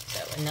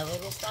 So, another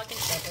little stocking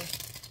stuffer.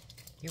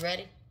 You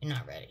ready? You're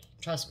not ready.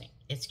 Trust me,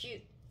 it's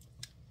cute.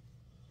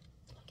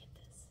 Look at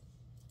this.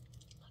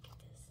 Look at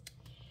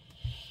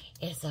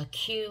this. It's a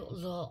cute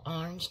little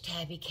orange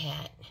tabby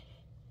cat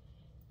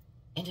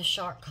in a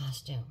shark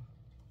costume.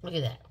 Look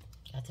at that.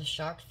 Got the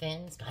shark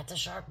fins, got the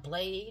shark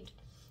blade.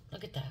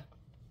 Look at that.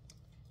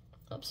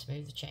 Oops,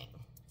 move the chain.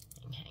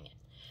 And hang it.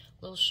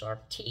 Little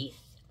shark teeth.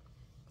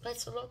 But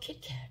it's a little kitty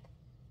cat.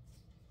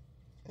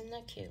 Isn't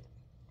that cute?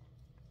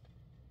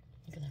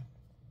 Look at that.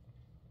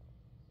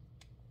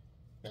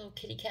 Little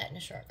kitty cat in a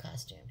shark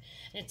costume.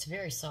 And it's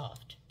very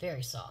soft.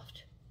 Very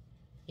soft.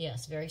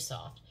 Yes, very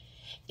soft.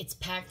 It's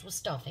packed with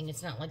stuffing.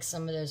 It's not like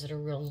some of those that are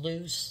real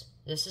loose.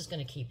 This is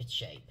going to keep its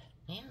shape.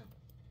 Yeah.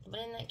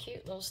 But isn't that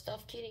cute? Little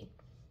stuffed kitty.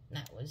 And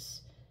that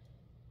was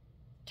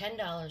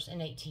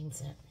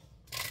 $10.18.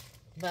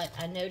 But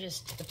I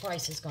noticed the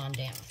price has gone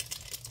down.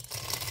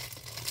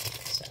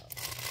 So,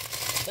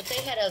 but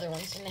they had other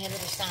ones and they had other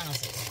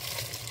sizes.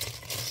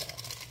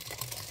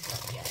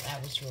 So, yeah,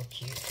 that was real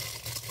cute.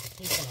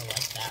 He's gonna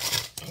like that.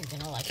 He's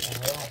gonna like that a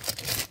lot.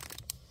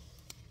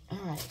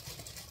 Alright.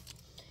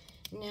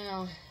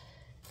 Now,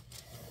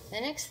 the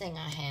next thing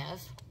I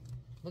have,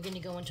 we're gonna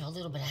go into a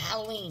little bit of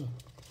Halloween.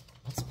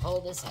 Let's pull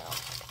this out.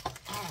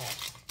 Alright.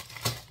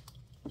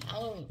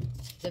 Halloween.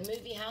 The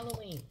movie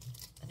Halloween.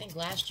 I think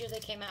last year they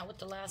came out with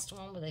the last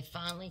one where they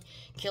finally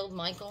killed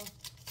Michael.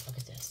 Look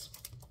at this.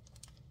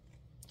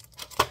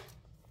 Look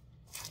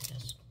at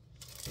this.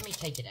 Let me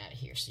take it out of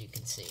here so you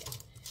can see it.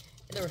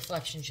 The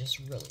reflection's just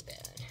really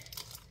bad. Yeah.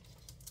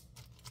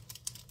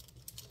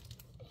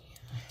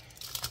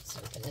 Let's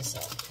open this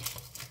up.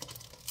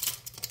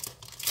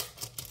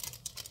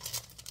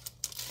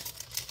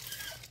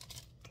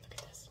 Look at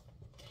this.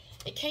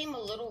 It came a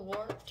little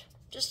warped.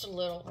 Just a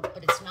little,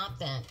 but it's not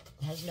bent.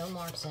 It has no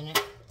marks in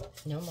it.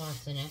 No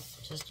marks in it.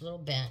 Just a little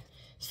bent.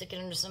 Stick it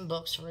into some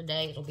books for a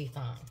day. It'll be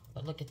fine.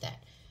 But look at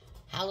that.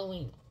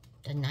 Halloween.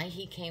 The night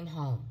he came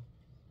home.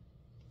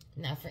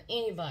 Now, for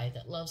anybody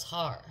that loves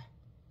horror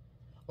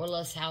or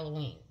loves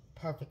Halloween,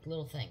 perfect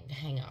little thing to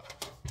hang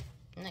up.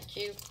 Isn't that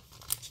cute?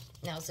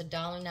 Now it's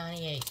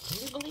 $1.98. Can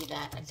you believe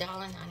that?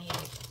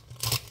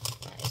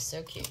 $1.98. That is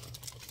so cute.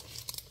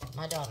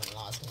 My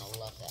daughter-in-law is going to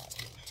love that.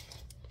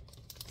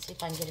 See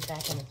if I can get it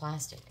back in the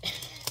plastic.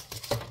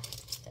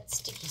 That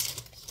sticky stuff.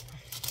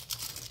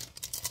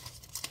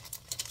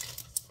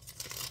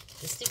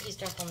 The sticky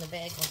stuff on the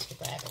bag wants to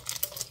grab it.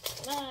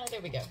 Ah,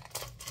 there we go.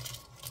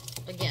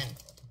 Again,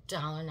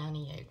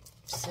 $1.98.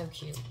 So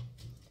cute.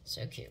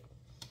 So cute.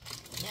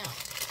 Now,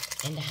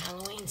 into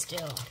Halloween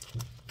still.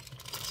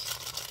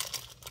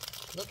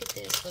 Look at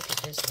this, look at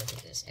this, look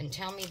at this. And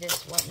tell me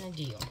this wasn't a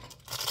deal.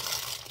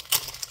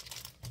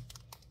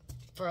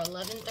 For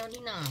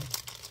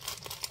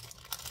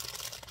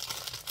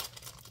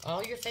 $11.39.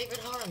 All your favorite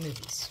horror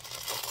movies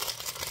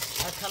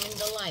are coming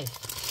to life.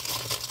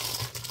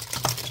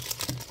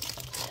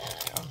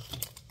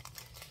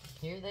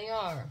 Here they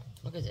are.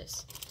 Look at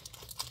this.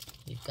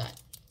 You've got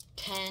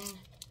 10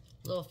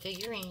 little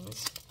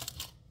figurines.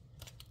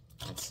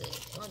 Let's see.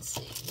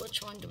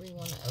 Which one do we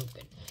want to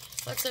open?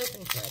 Let's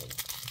open Freddy.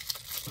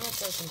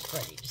 Let's open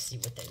Freddy to see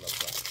what they look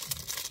like.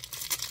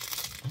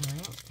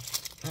 Alright.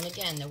 And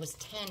again, there was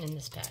 10 in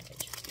this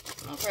package.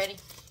 Come on, Freddy.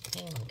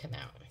 Hang on, come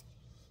out.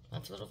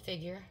 That's a little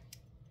figure.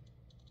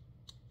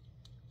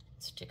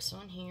 Sticks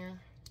on here.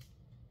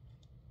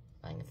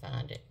 If I can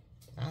find it.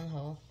 Found the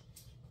hole.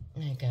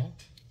 There you go.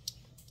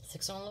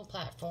 Sticks on a little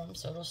platform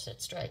so it'll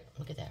sit straight.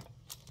 Look at that.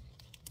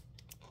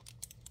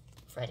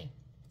 Freddy.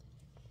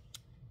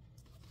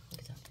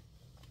 Look at that.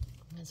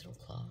 Nice little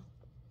claw.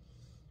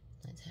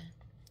 Like that.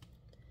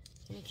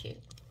 Isn't he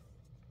cute?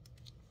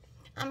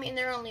 I mean,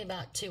 they're only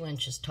about 2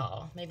 inches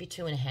tall. Maybe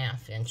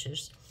 2.5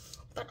 inches.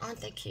 But aren't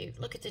they cute?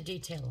 Look at the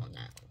detail on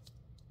that.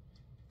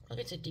 Look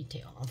at the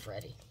detail on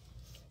Freddy.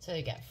 So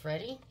you got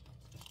Freddy.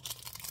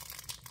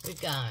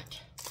 We've got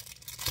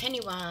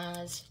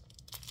Pennywise.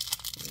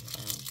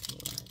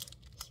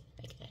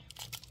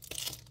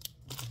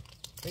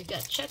 We've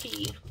got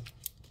Chucky.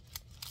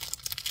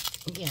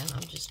 Again,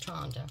 I'm just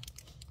trying to.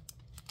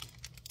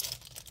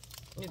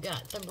 We've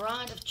got the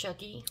Bride of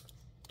Chucky.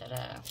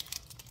 Ta-da.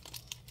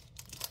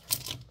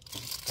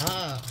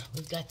 Ah,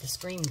 we've got the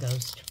Scream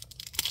Ghost.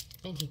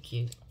 Isn't he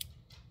cute?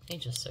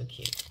 He's just so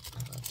cute. I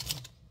love him.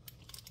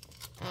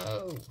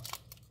 Oh.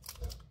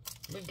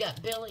 We've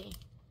got Billy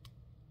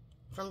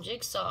from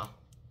Jigsaw.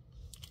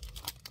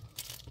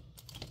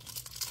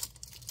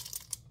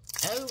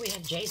 Oh, we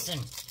have Jason.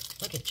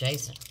 Look at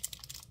Jason.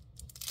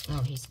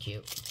 Oh, he's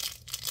cute.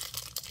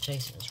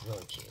 Jason is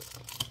really cute.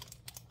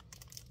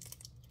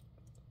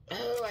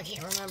 Oh, I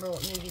can't remember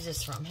what movie this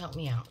is from. Help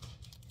me out.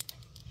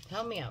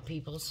 Help me out,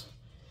 peoples.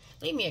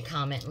 Leave me a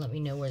comment and let me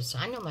know where it's.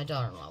 I know my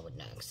daughter-in-law would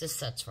know because this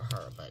set's for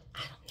her, but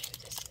I don't know who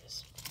this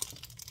is.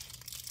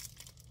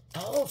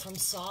 Oh, from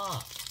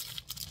Saw.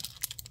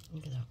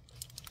 Look at that.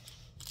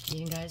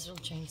 You guys,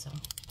 little chainsaw.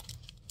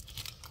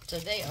 So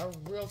they are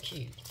real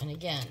cute. And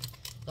again,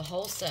 the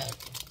whole set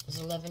is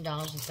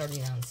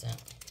 $11.39.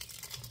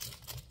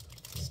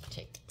 Just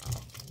take it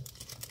off.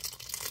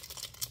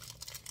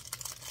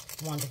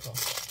 Wonderful.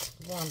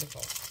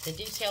 Wonderful. The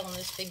detail on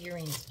this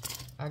figurines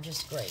are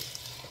just great.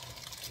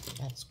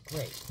 That's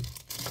great.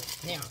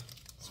 Now,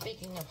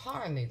 speaking of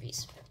horror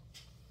movies,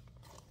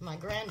 my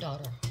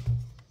granddaughter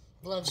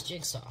loves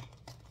Jigsaw.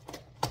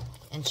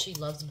 And she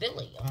loves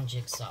Billy on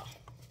Jigsaw.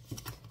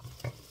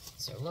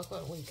 So look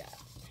what we got.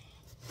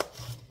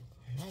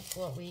 Look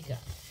what we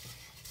got.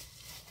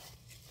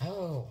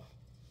 Oh.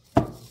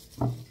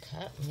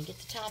 Cut. Let me get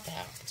the top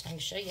out so I can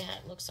show you how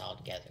it looks all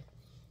together.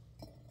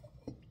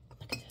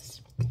 Look at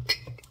this.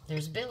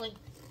 There's Billy.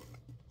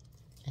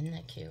 Isn't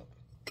that cute?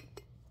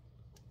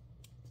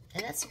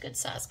 And that's a good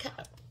size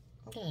cut.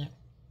 Look at that.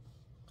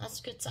 That's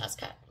a good size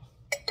cut.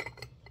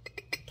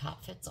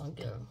 Top fits on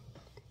good.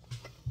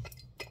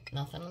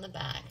 Nothing on the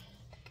back.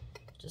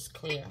 Just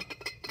clear.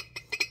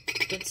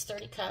 Good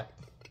sturdy cut.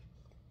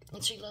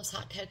 And she loves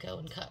hot cocoa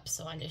and cups,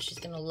 so I know she's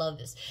going to love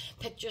this.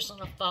 Pictures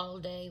on a fall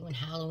day when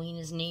Halloween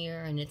is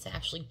near and it's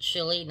actually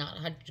chilly, not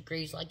 100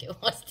 degrees like it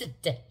was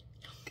today.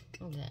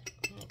 Look at that.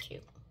 Isn't that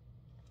cute?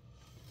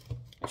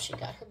 Oh, she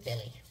got her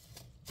Billy.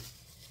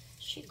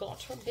 She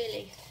got her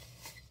Billy.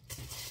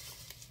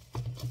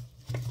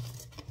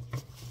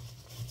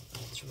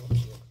 It's real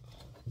cute.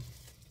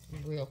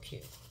 Real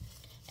cute.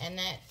 And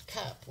that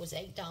cup was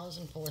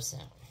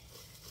 $8.04.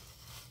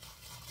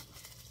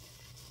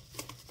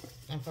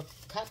 And for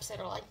cups that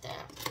are like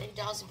that,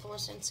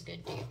 $8.04 is a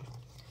good deal.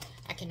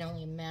 I can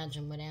only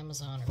imagine what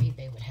Amazon or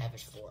eBay would have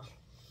it for.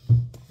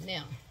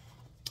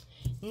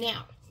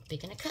 Now,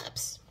 speaking of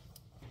cups,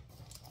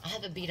 I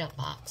have a beat-up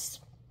box.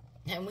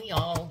 And we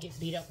all get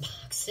beat-up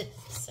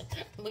boxes.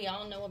 We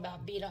all know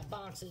about beat-up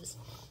boxes.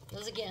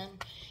 Because again,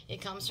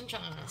 it comes from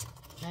China.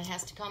 And it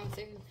has to come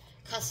through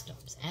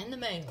customs and the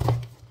mail.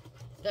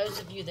 Those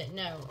of you that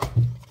know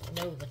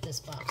what this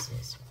box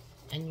is.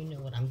 And you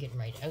know what I'm getting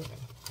ready to open.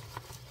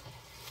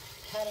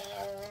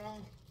 Ta-da!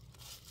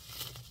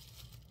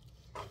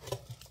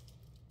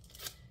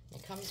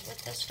 It comes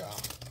with the straw.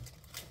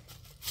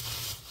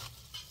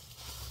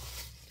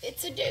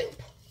 It's a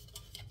dupe.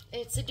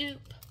 It's a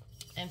dupe.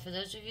 And for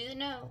those of you that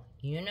know,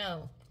 you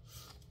know.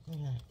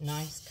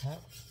 Nice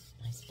cup,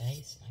 nice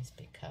base, nice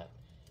big cup.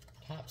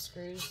 Top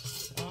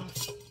screws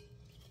off.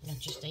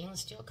 That's your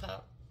stainless steel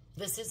cup.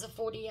 This is a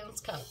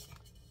 40-ounce cup.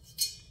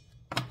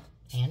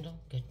 Handle,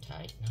 good,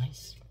 tight,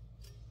 nice.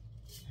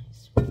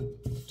 Nice.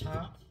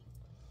 Top.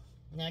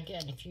 Now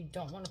again, if you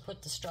don't want to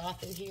put the straw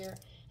through here,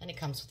 and it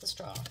comes with a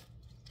straw,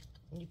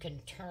 you can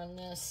turn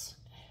this,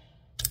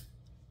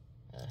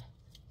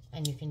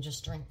 and you can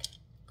just drink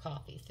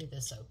coffee through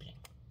this opening.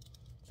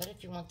 But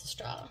if you want the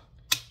straw,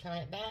 turn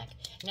it back.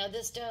 Now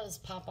this does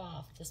pop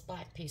off. This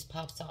black piece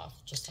pops off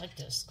just like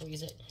this.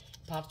 Squeeze it,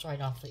 pops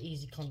right off for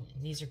easy cleaning.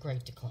 These are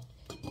great to clean,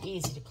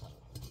 easy to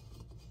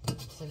clean.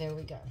 So there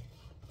we go.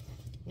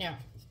 Now,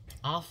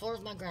 all 4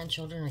 of my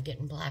grandchildren are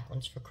getting black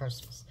ones for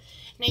Christmas.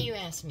 Now you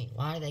ask me,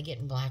 why are they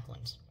getting black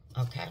ones?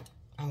 Okay,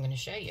 I'm going to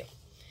show you.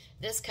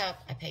 This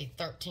cup I paid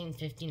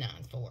 $13.59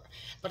 for,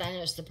 but I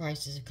noticed the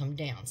prices have come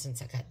down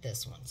since I got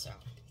this one. So,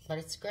 but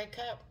it's a great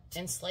cup,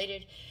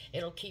 insulated.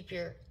 It'll keep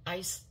your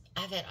ice.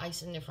 I've had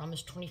ice in there for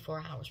almost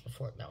 24 hours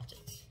before it melted.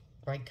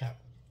 Great cup,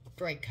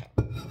 great cup.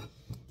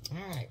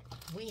 All right,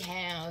 we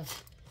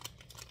have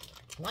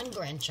one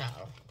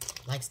grandchild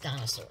likes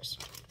dinosaurs.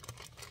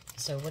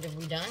 So what have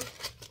we done?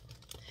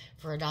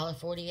 For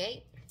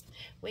 $1.48,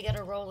 we got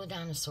a roll of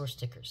dinosaur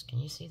stickers. Can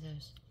you see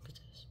those? Look at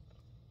those.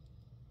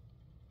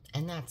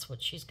 And that's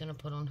what she's going to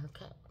put on her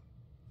cup.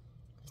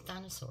 It's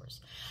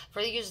dinosaurs. For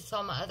you who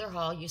saw my other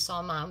haul, you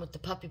saw mine with the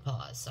puppy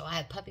paws. So I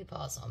had puppy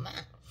paws on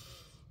mine.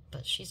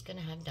 But she's going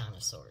to have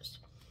dinosaurs.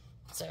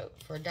 So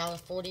for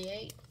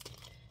 $1.48,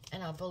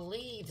 and I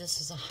believe this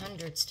is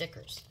 100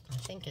 stickers. I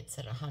think it's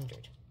at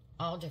 100.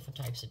 All different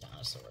types of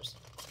dinosaurs.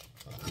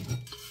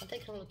 I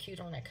think it'll look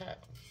cute on that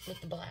cup with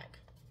the black.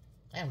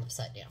 I have them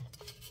upside down.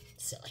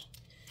 Silly.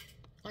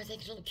 I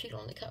think it'll look cute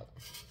on the cup.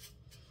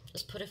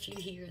 Just put a few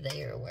here,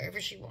 there,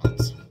 wherever she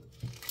wants.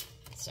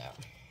 So,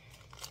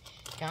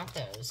 got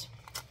those.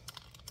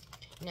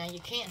 Now,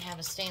 you can't have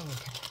a Stanley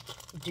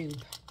cup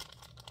dupe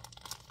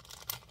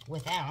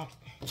without,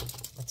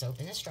 let's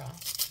open the straw.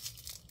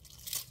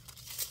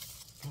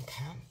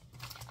 Okay.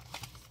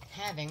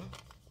 Having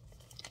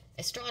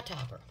a straw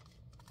topper.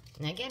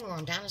 Now, again, we're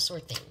on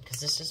dinosaur theme because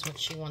this is what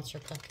she wants her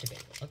cup to be.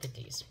 Look at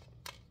these.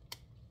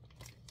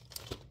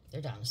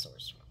 They're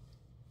dinosaurs.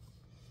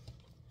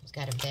 It's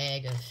got a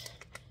bag of,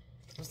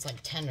 looks like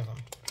 10 of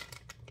them.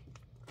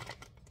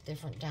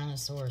 Different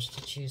dinosaurs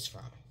to choose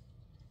from.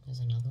 There's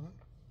another one.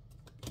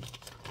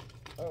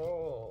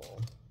 Oh.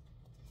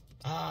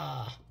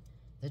 Ah,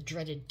 the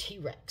dreaded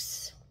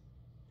T-Rex.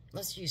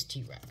 Let's use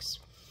T-Rex.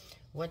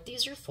 What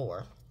these are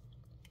for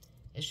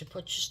is you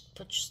put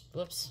your,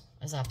 whoops,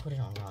 as I put it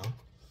on wrong.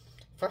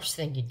 First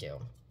thing you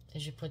do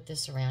is you put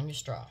this around your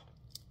straw.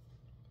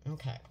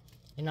 Okay.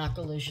 You're not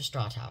going to lose your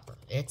straw topper.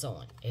 It's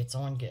on. It's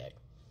on good.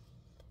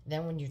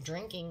 Then when you're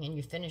drinking and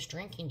you finish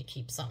drinking to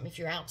keep something, if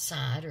you're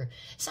outside or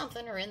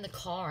something or in the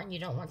car and you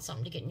don't want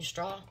something to get in your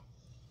straw,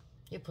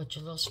 you put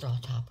your little straw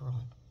topper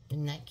on.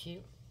 Isn't that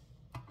cute?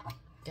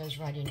 Goes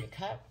right in your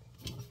cup.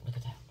 Look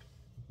at that.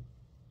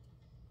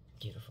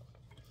 Beautiful.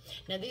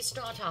 Now these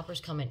straw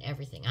toppers come in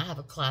everything. I have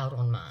a cloud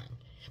on mine.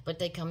 But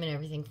they come in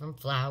everything from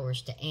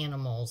flowers to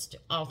animals to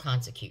all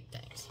kinds of cute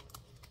things.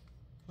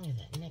 Look at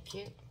that. Isn't that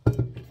cute?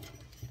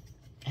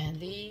 And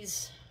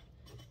these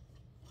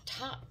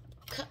top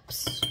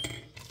cups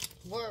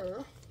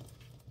were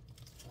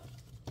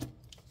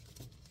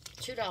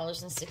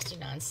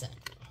 $2.69.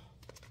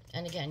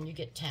 And again, you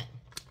get 10.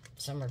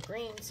 Some are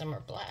green, some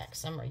are black,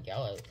 some are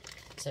yellow.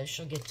 So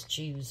she'll get to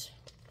choose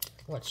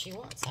what she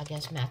wants. I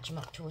guess match them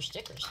up to her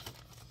stickers.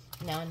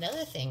 Now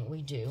another thing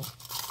we do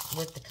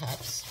with the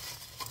cups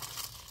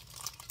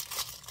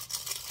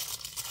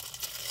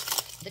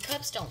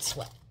don't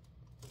sweat.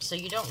 So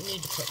you don't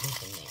need to put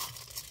anything there.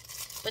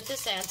 But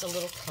this adds a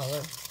little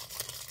color.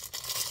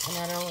 And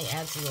not only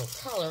adds a little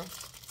color,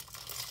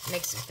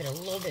 makes it fit a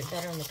little bit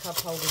better in the cup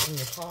holders in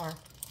your car.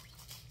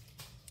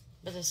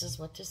 But this is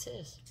what this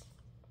is.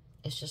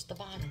 It's just the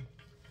bottom.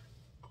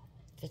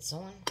 Fits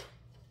on.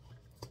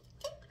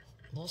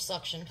 A little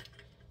suction.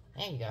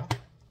 There you go.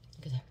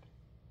 Look at that.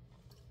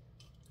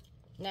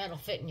 Now it'll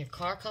fit in your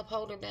car cup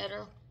holder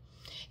better.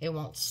 It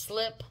won't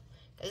slip.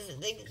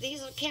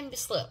 These can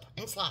slip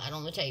and slide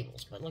on the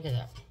tables. But look at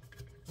that.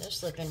 No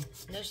slipping,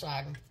 no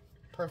sliding,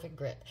 perfect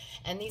grip.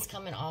 And these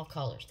come in all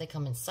colors. They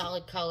come in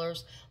solid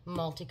colors,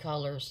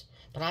 multicolors.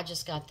 But I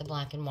just got the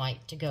black and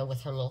white to go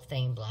with her little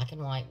theme, black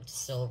and white with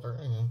silver,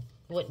 and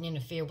wouldn't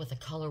interfere with the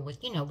color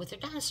with, you know, with her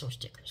dinosaur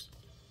stickers.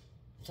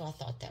 So I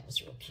thought that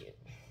was real cute.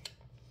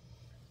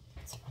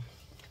 So,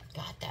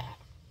 got that.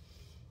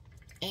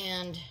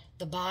 And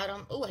the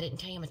bottom, oh, I didn't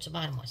tell you how much the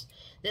bottom was.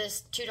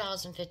 This,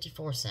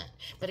 $2.54.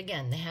 But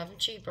again, they have them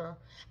cheaper.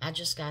 I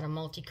just got a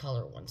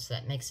multicolor one, so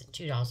that makes it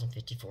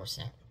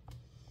 $2.54.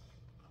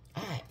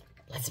 All right,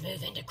 let's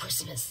move into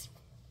Christmas.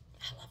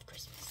 I love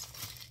Christmas.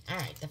 All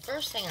right, the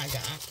first thing I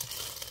got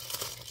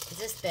is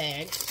this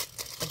bag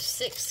of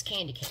 6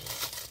 candy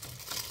canes.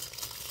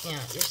 Now,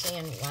 you're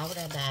saying, why would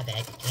I buy a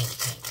bag of candy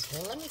canes?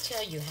 Well, let me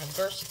tell you how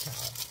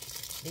versatile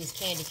these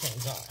candy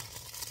canes are.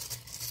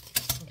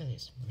 Look at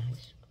these.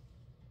 Nice.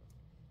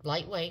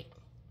 Lightweight,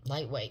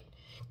 lightweight.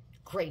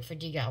 Great for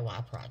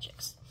DIY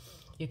projects.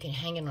 You can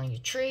hang it on your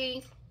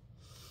tree.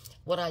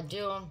 What I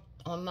do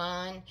on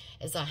mine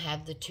is I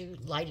have the 2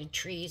 lighted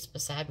trees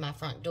beside my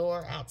front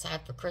door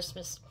outside for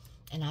Christmas,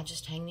 and I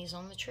just hang these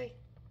on the tree.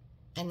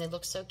 And they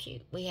look so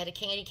cute. We had a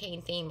candy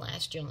cane theme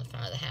last year on the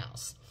front of the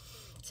house.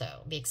 So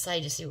be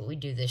excited to see what we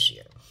do this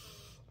year.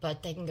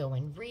 But they can go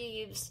in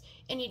wreaths,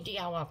 any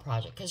DIY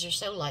project, because they're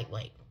so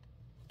lightweight.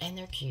 And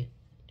they're cute.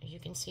 You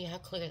can see how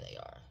clear they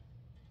are.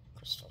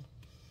 Crystal.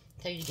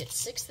 So you get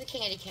 6 of the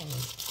candy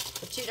canes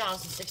for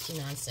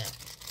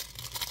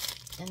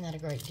 $2.69. Isn't that a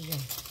great deal?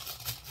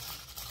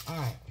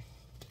 Alright.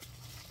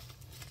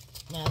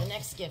 Now the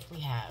next gift we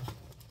have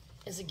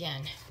is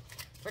again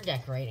for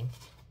decorating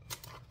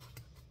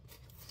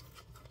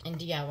and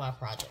DIY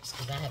projects,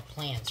 because I have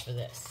plans for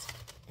this.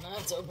 Now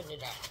let's open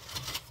it up.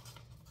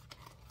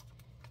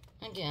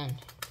 Again,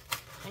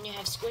 when you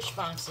have squish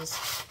boxes,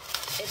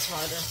 it's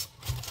harder.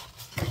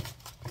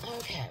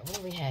 Okay, what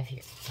do we have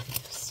here? Look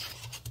at this.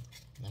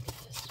 Look at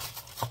this.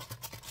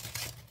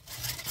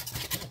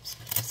 Oops,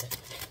 that's it.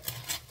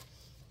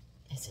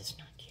 This is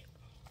not cute.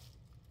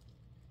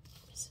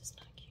 This is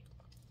not cute.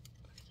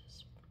 Look at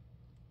this.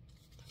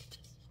 Look at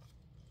this.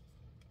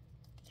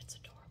 It's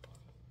adorable.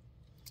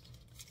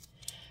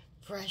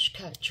 Fresh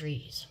cut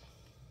trees.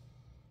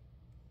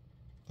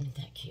 Isn't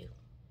that cute?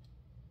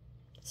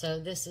 So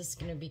this is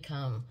going to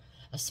become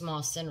a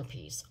small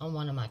centerpiece on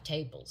one of my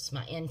tables.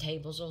 My end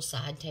tables or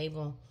side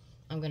table.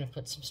 I'm going to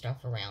put some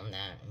stuff around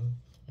that and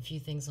a few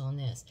things on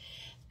this.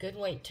 Good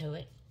weight to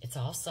it. It's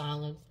all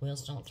solid.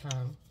 Wheels don't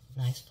turn.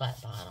 Nice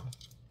flat bottom.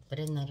 But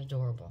isn't that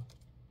adorable?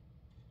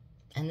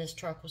 And this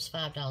truck was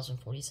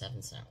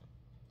 $5.47.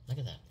 Look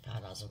at that.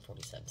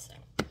 $5.47.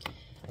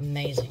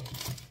 Amazing.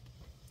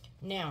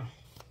 Now,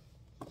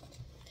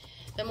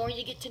 the more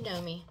you get to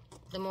know me,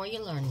 the more you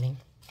learn me,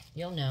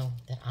 you'll know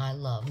that I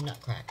love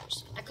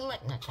nutcrackers. I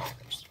collect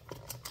nutcrackers.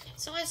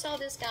 So I saw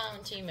this guy on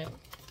Temu,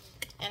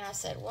 and I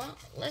said, well,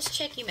 let's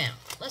check him out.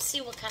 Let's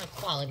see what kind of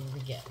quality we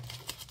get.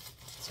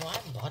 So I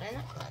bought a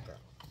nutcracker.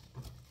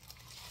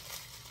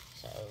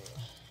 So,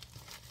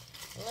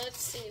 let's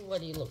see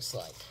what he looks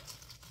like.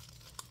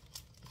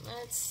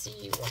 Let's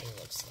see what he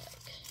looks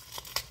like.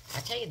 I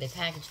tell you, they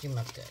packaged him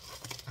up good.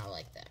 I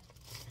like that.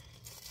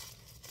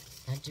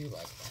 I do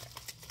like that.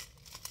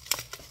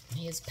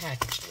 He is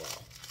packaged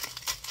well.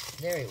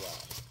 Very well.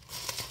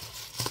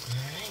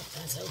 Alright,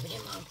 let's open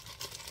him up.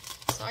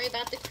 Sorry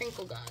about the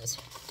crinkle, guys.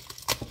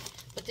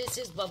 But this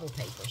is bubble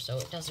paper, so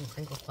it doesn't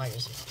crinkle quite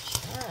as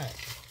much. Alright.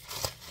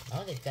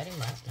 Oh, they've got him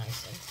wrapped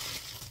nicely.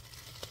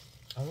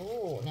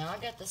 Oh, now I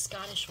got the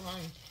Scottish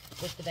one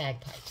with the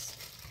bagpipes.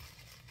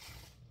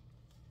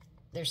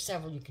 There's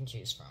several you can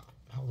choose from.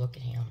 Oh, look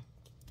at him.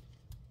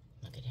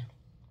 Look at him.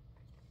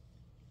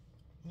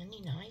 Isn't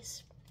he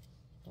nice?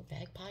 Little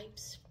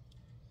bagpipes.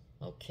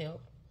 Little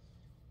kilt.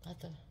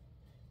 Got the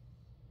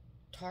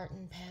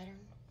tartan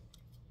pattern.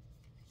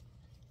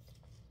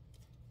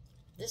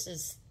 This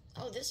is,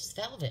 oh, this is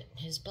velvet.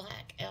 His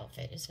black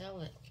outfit is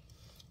velvet.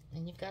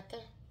 And you've got the,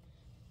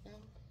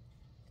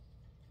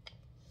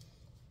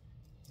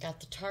 got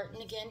the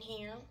tartan again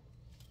here.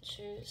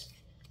 Shoes.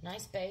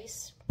 Nice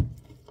base.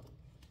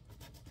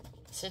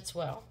 Sits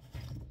well.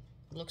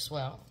 Looks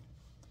well.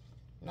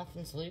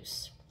 Nothing's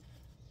loose.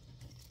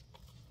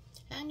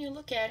 And you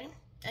look at him,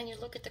 and you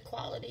look at the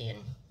quality,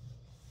 and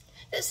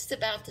this is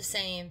about the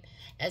same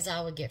as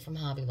I would get from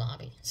Hobby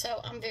Lobby. So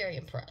I'm very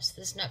impressed.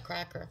 This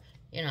nutcracker,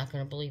 you're not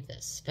going to believe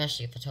this,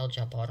 especially if I told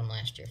you I bought him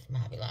last year from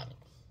Hobby Lobby.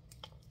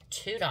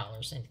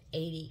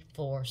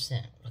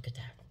 $2.84. Look at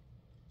that.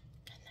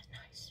 Isn't that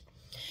nice?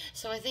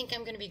 So I think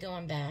I'm going to be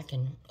going back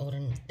and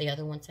ordering the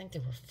other ones. I think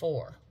there were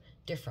 4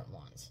 different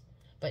ones.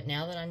 But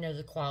now that I know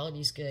the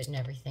quality's good and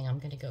everything, I'm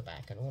going to go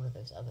back and order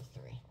those other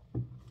 3.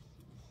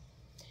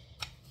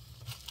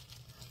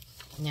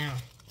 Now,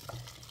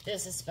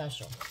 this is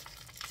special.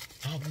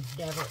 I've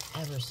never,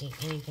 ever seen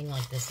anything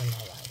like this in my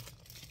life.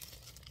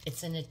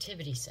 It's a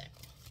nativity set.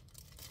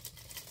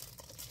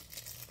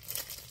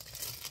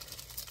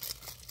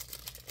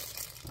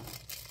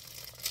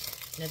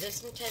 Now,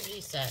 this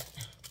nativity set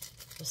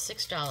was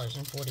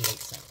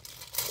 $6.48.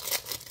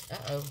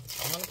 Uh-oh,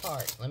 falling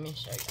apart. Let me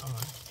show you. I'm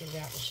going to get it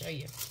out and show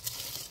you.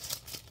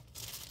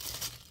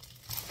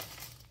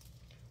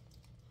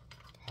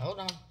 Hold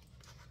on.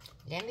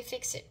 Let me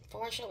fix it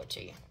before I show it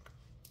to you.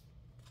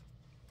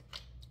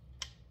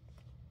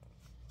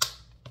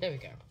 There we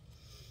go.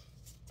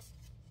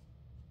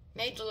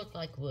 Made to look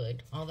like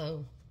wood,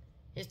 although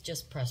it's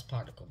just pressed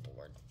particle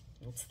board.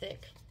 It's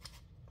thick.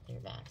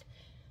 Your back.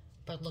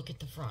 But look at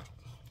the front.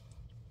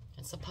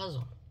 It's a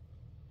puzzle.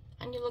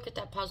 And you look at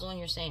that puzzle and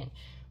you're saying,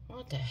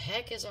 what the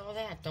heck is all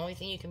that? The only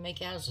thing you can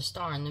make out is a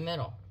star in the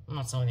middle. Well,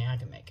 that's the only thing I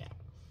can make out.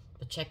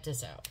 But check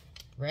this out.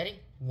 Ready?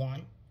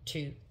 1,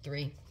 2,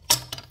 3.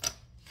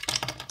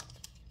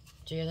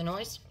 Do you hear the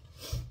noise?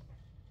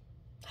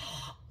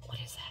 Oh, what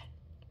is that?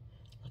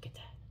 Look at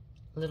that.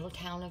 Little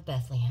town of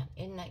Bethlehem.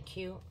 Isn't that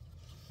cute?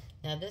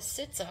 Now this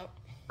sits up.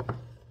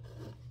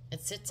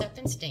 It sits up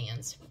and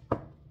stands.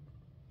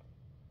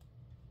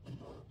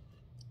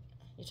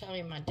 You tell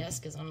me my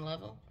desk is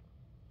unlevel?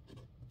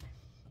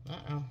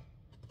 Uh-oh.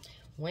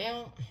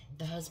 Well,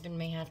 the husband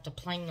may have to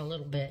plane a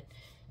little bit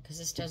because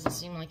this doesn't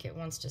seem like it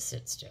wants to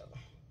sit still.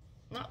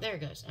 No, there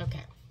it goes.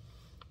 Okay.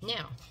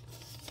 Now,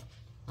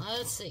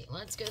 let's see.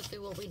 Let's go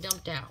through what we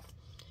dumped out.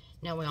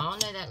 Now, we all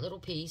know that little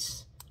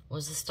piece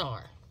was the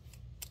star.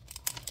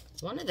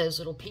 One of those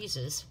little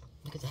pieces,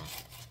 look at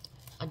that,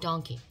 a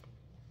donkey.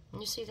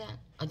 Can you see that?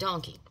 A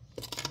donkey.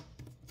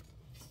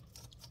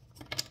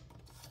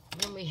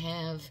 Then we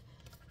have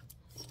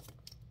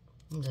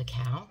the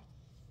cow.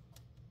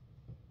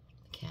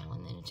 The cow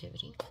in the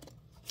nativity.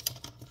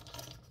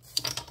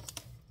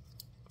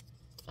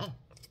 Oh,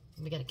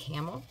 we got a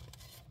camel.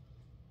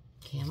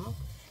 Camel.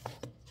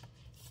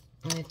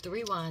 And we have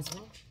 3 wise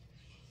men.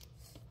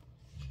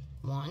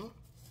 1,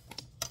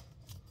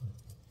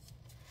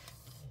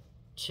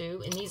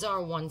 2, and these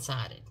are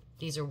one-sided.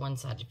 These are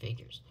one-sided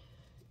figures.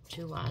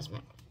 2 wise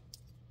men.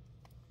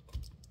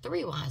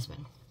 3 wise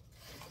men.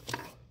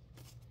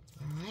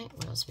 All right,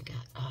 what else we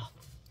got? Oh,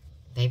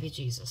 baby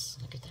Jesus.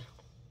 Look at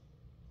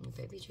that.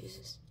 Baby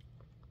Jesus.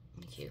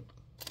 Cute.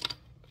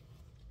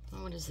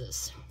 And what is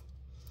this?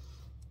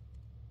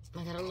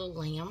 I got a little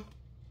lamb.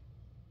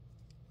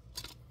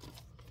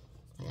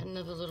 I got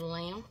another little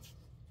lamb.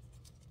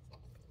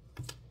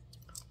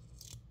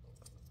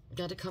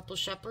 Got a couple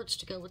shepherds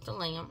to go with the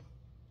lamb.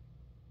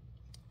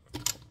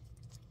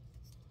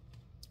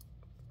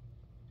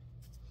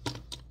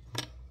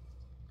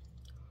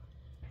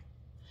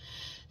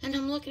 And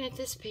I'm looking at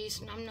this piece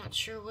and I'm not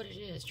sure what it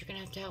is. You're going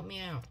to have to help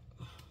me out.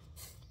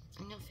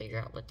 I'm going to figure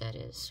out what that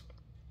is.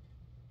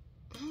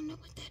 I don't know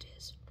what that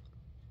is.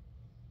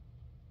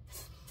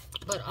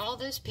 But all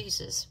those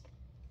pieces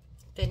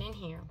fit in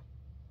here,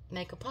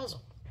 make a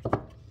puzzle.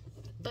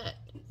 But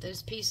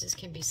those pieces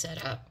can be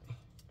set up.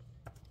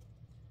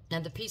 Now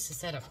the piece is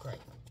set up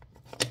great.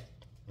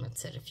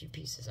 Let's set a few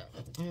pieces up.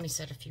 Let me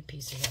set a few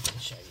pieces up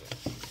and show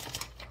you.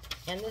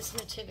 And this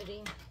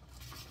nativity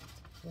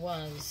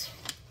was,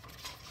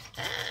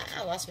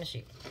 I lost my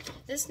sheet.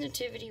 This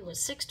nativity was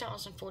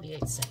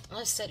 $6.48.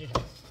 Let's set it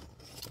up.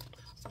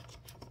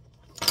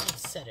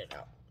 Let's set it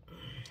up.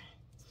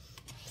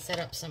 Set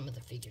up some of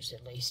the figures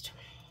at least,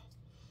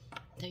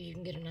 so you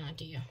can get an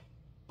idea.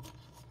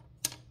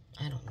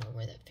 I don't know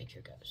where that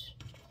figure goes.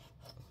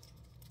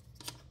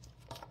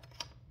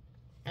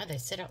 Oh, they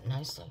set up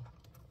nicely.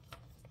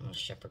 The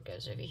shepherd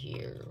goes over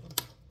here.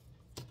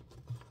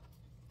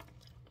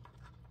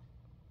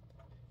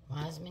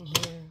 Wise man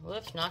here.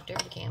 Whoops, knocked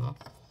over the camel.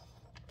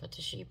 Put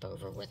the sheep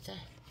over with the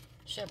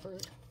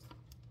shepherd.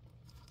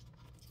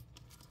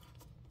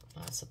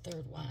 Oh, that's the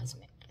 3rd wise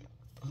man.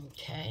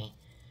 Okay.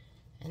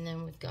 And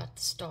then we've got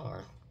the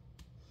star.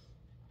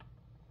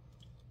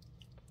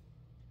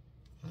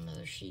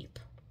 Another sheep.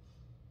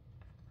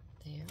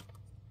 There.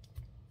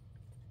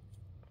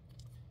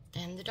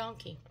 And the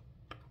donkey.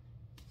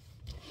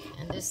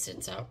 And this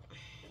sits up.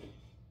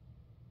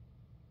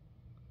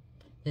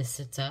 This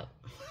sits up.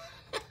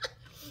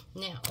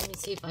 Now, let me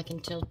see if I can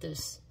tilt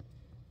this.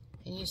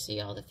 Can you see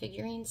all the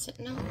figurines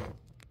sitting up?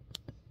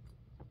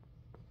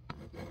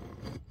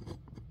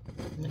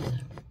 Look at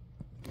that.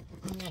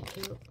 Isn't that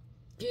cute?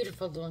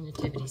 Beautiful little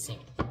nativity scene.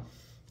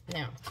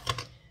 Now,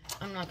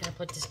 I'm not going to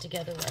put this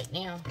together right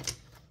now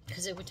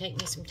because it would take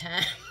me some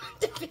time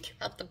to figure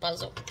out the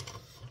puzzle.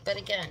 But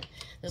again,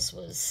 this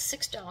was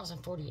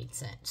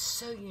 $6.48.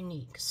 So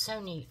unique, so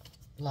neat.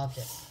 Loved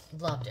it,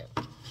 loved it.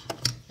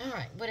 All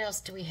right, what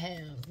else do we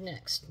have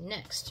next?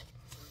 Next,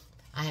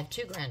 I have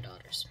 2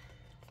 granddaughters.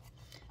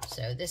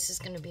 So this is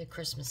going to be a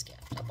Christmas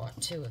gift. I bought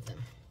 2 of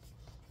them.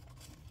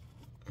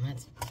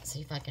 Let's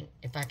see if I can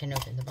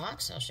open the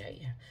box. I'll show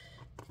you.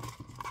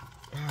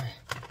 All right.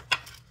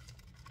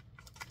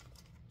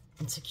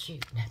 It's a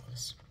cute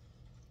necklace.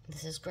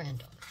 This is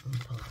granddaughter. Let me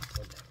pull it up a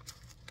little bit.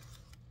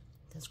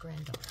 This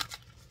granddaughter.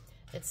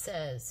 It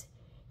says,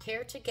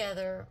 "Here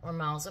together or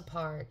miles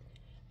apart,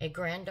 a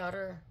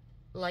granddaughter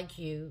like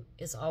you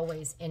is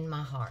always in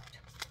my heart."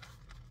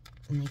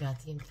 And they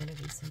got the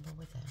infinity symbol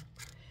with that.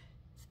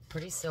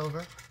 Pretty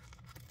silver.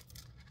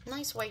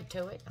 Nice weight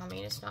to it. I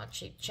mean, it's not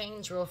cheap.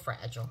 Chain's real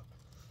fragile.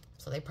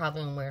 So they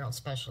probably won't wear it on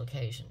special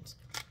occasions.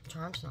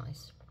 Charm's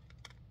nice.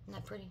 Isn't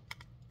that pretty?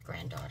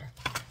 Granddaughter.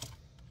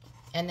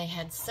 And they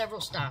had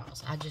several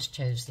styles. I just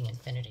chose the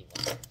infinity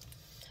one.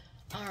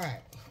 All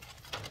right.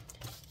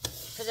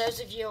 For those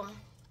of you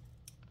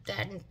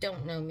that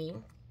don't know me,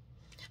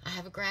 I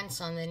have a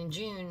grandson that in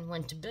June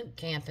went to boot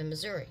camp in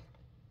Missouri.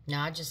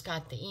 Now, I just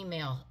got the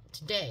email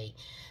today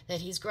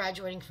that he's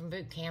graduating from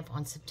boot camp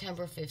on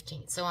September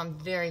 15th. So I'm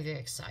very, very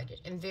excited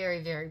and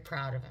very, very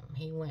proud of him.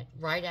 He went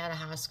right out of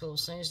high school.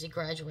 As soon as he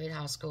graduated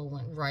high school,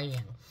 went right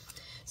in.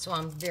 So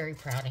I'm very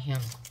proud of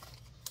him.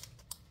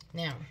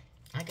 Now,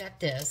 I got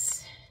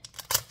this.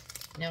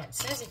 Now, it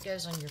says it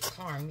goes on your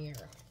car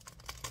mirror.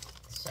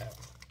 So,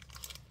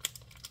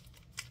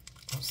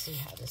 we'll see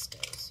how this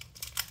goes.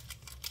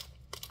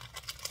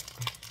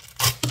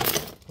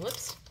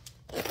 Whoops.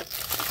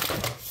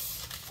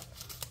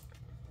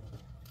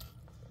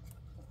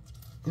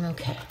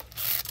 Okay.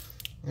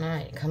 All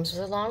right, it comes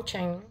with a long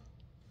chain.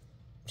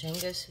 Chain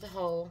goes through the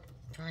hole.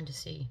 I'm trying to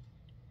see.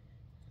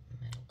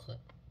 Metal clip.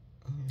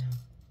 No.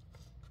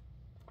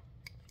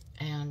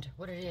 And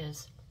what it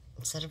is,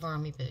 a set of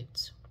army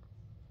boots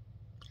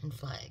and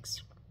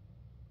flags.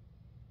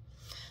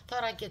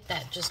 Thought I'd get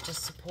that just to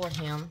support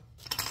him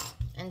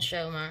and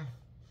show my...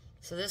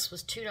 So this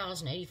was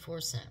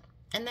 $2.84.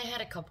 And they had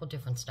a couple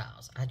different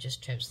styles. I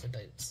just chose the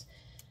boots.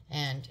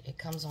 And it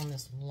comes on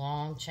this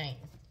long chain.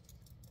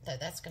 So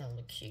that's going to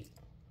look cute.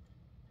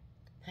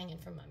 Hanging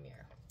from my mirror.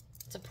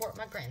 Support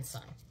my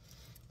grandson.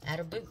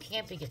 Out of boot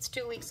camp, he gets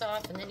 2 weeks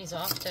off, and then he's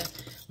off to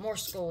more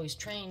school. He's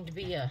trained to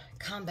be a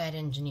combat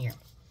engineer.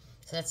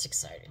 So that's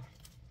exciting.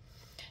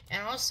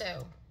 And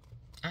also,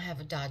 I have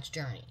a Dodge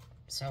Journey.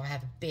 So I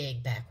have a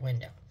big back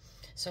window.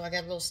 So I got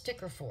a little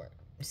sticker for it.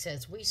 It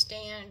says, "We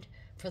stand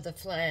for the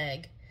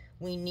flag.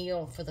 We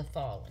kneel for the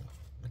fallen."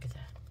 Look at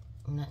that.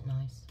 Isn't that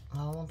nice?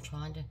 Oh, I'm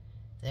trying to...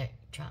 There.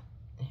 There.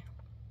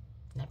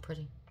 Isn't that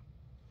pretty?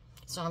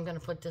 So I'm going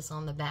to put this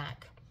on the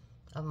back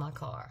of my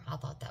car. I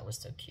thought that was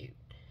so cute.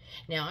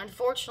 Now,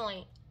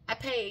 unfortunately, I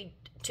paid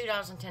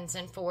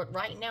 $2.10 for it.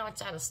 Right now,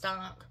 it's out of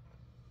stock,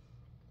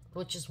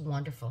 which is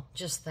wonderful.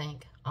 Just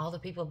think, all the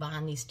people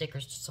buying these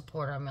stickers to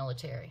support our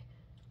military.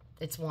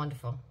 It's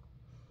wonderful.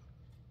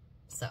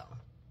 So,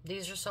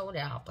 these are sold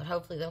out, but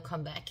hopefully they'll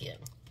come back in.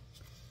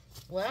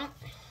 Well,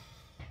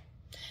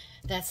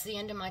 that's the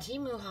end of my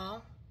Temu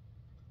haul.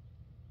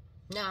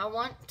 Now, I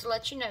want to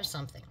let you know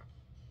something.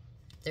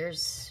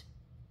 There's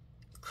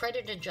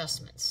credit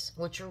adjustments,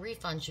 which are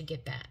refunds you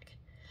get back.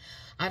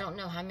 I don't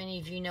know how many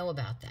of you know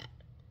about that.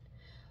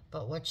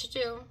 But what you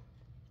do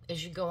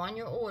is you go on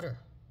your order.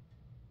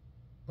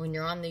 When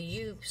you're on the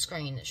U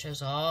screen that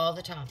shows all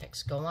the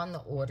topics, go on the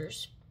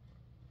orders.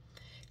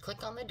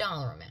 Click on the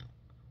dollar amount.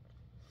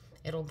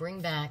 It'll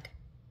bring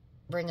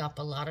up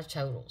a lot of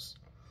totals.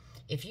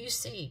 If you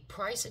see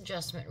price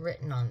adjustment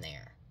written on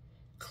there,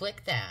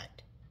 click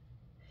that.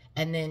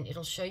 And then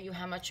it'll show you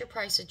how much your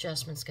price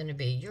adjustment is going to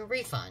be. Your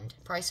refund.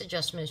 Price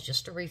adjustment is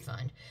just a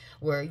refund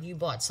where you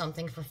bought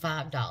something for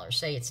 $5.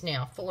 Say it's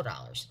now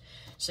 $4.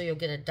 So you'll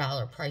get a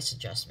 $1 price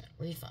adjustment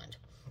refund.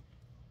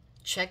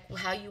 Check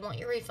how you want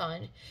your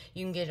refund.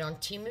 You can get it on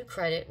Temu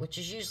Credit, which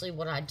is usually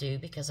what I do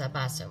because I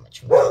buy so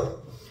much more.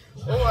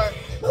 Or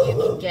you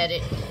can get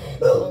it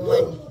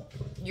on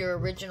your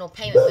original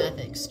payment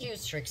method.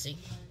 Excuse Trixie.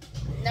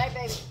 Night,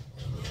 baby.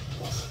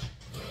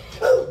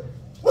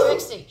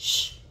 Trixie,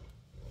 shh.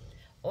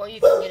 Or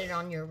you can get it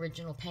on your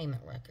original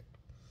payment record.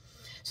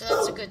 So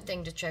that's a good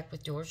thing to check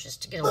with yours,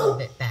 just to get a little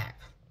bit back.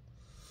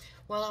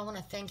 Well, I want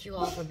to thank you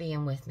all for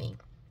being with me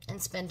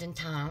and spending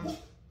time.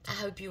 I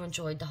hope you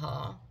enjoyed the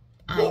haul.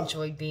 I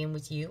enjoyed being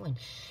with you and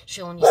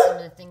showing you some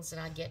of the things that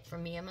I get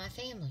from me and my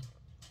family.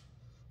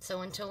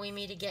 So until we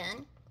meet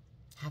again,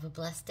 have a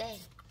blessed day.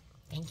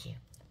 Thank you.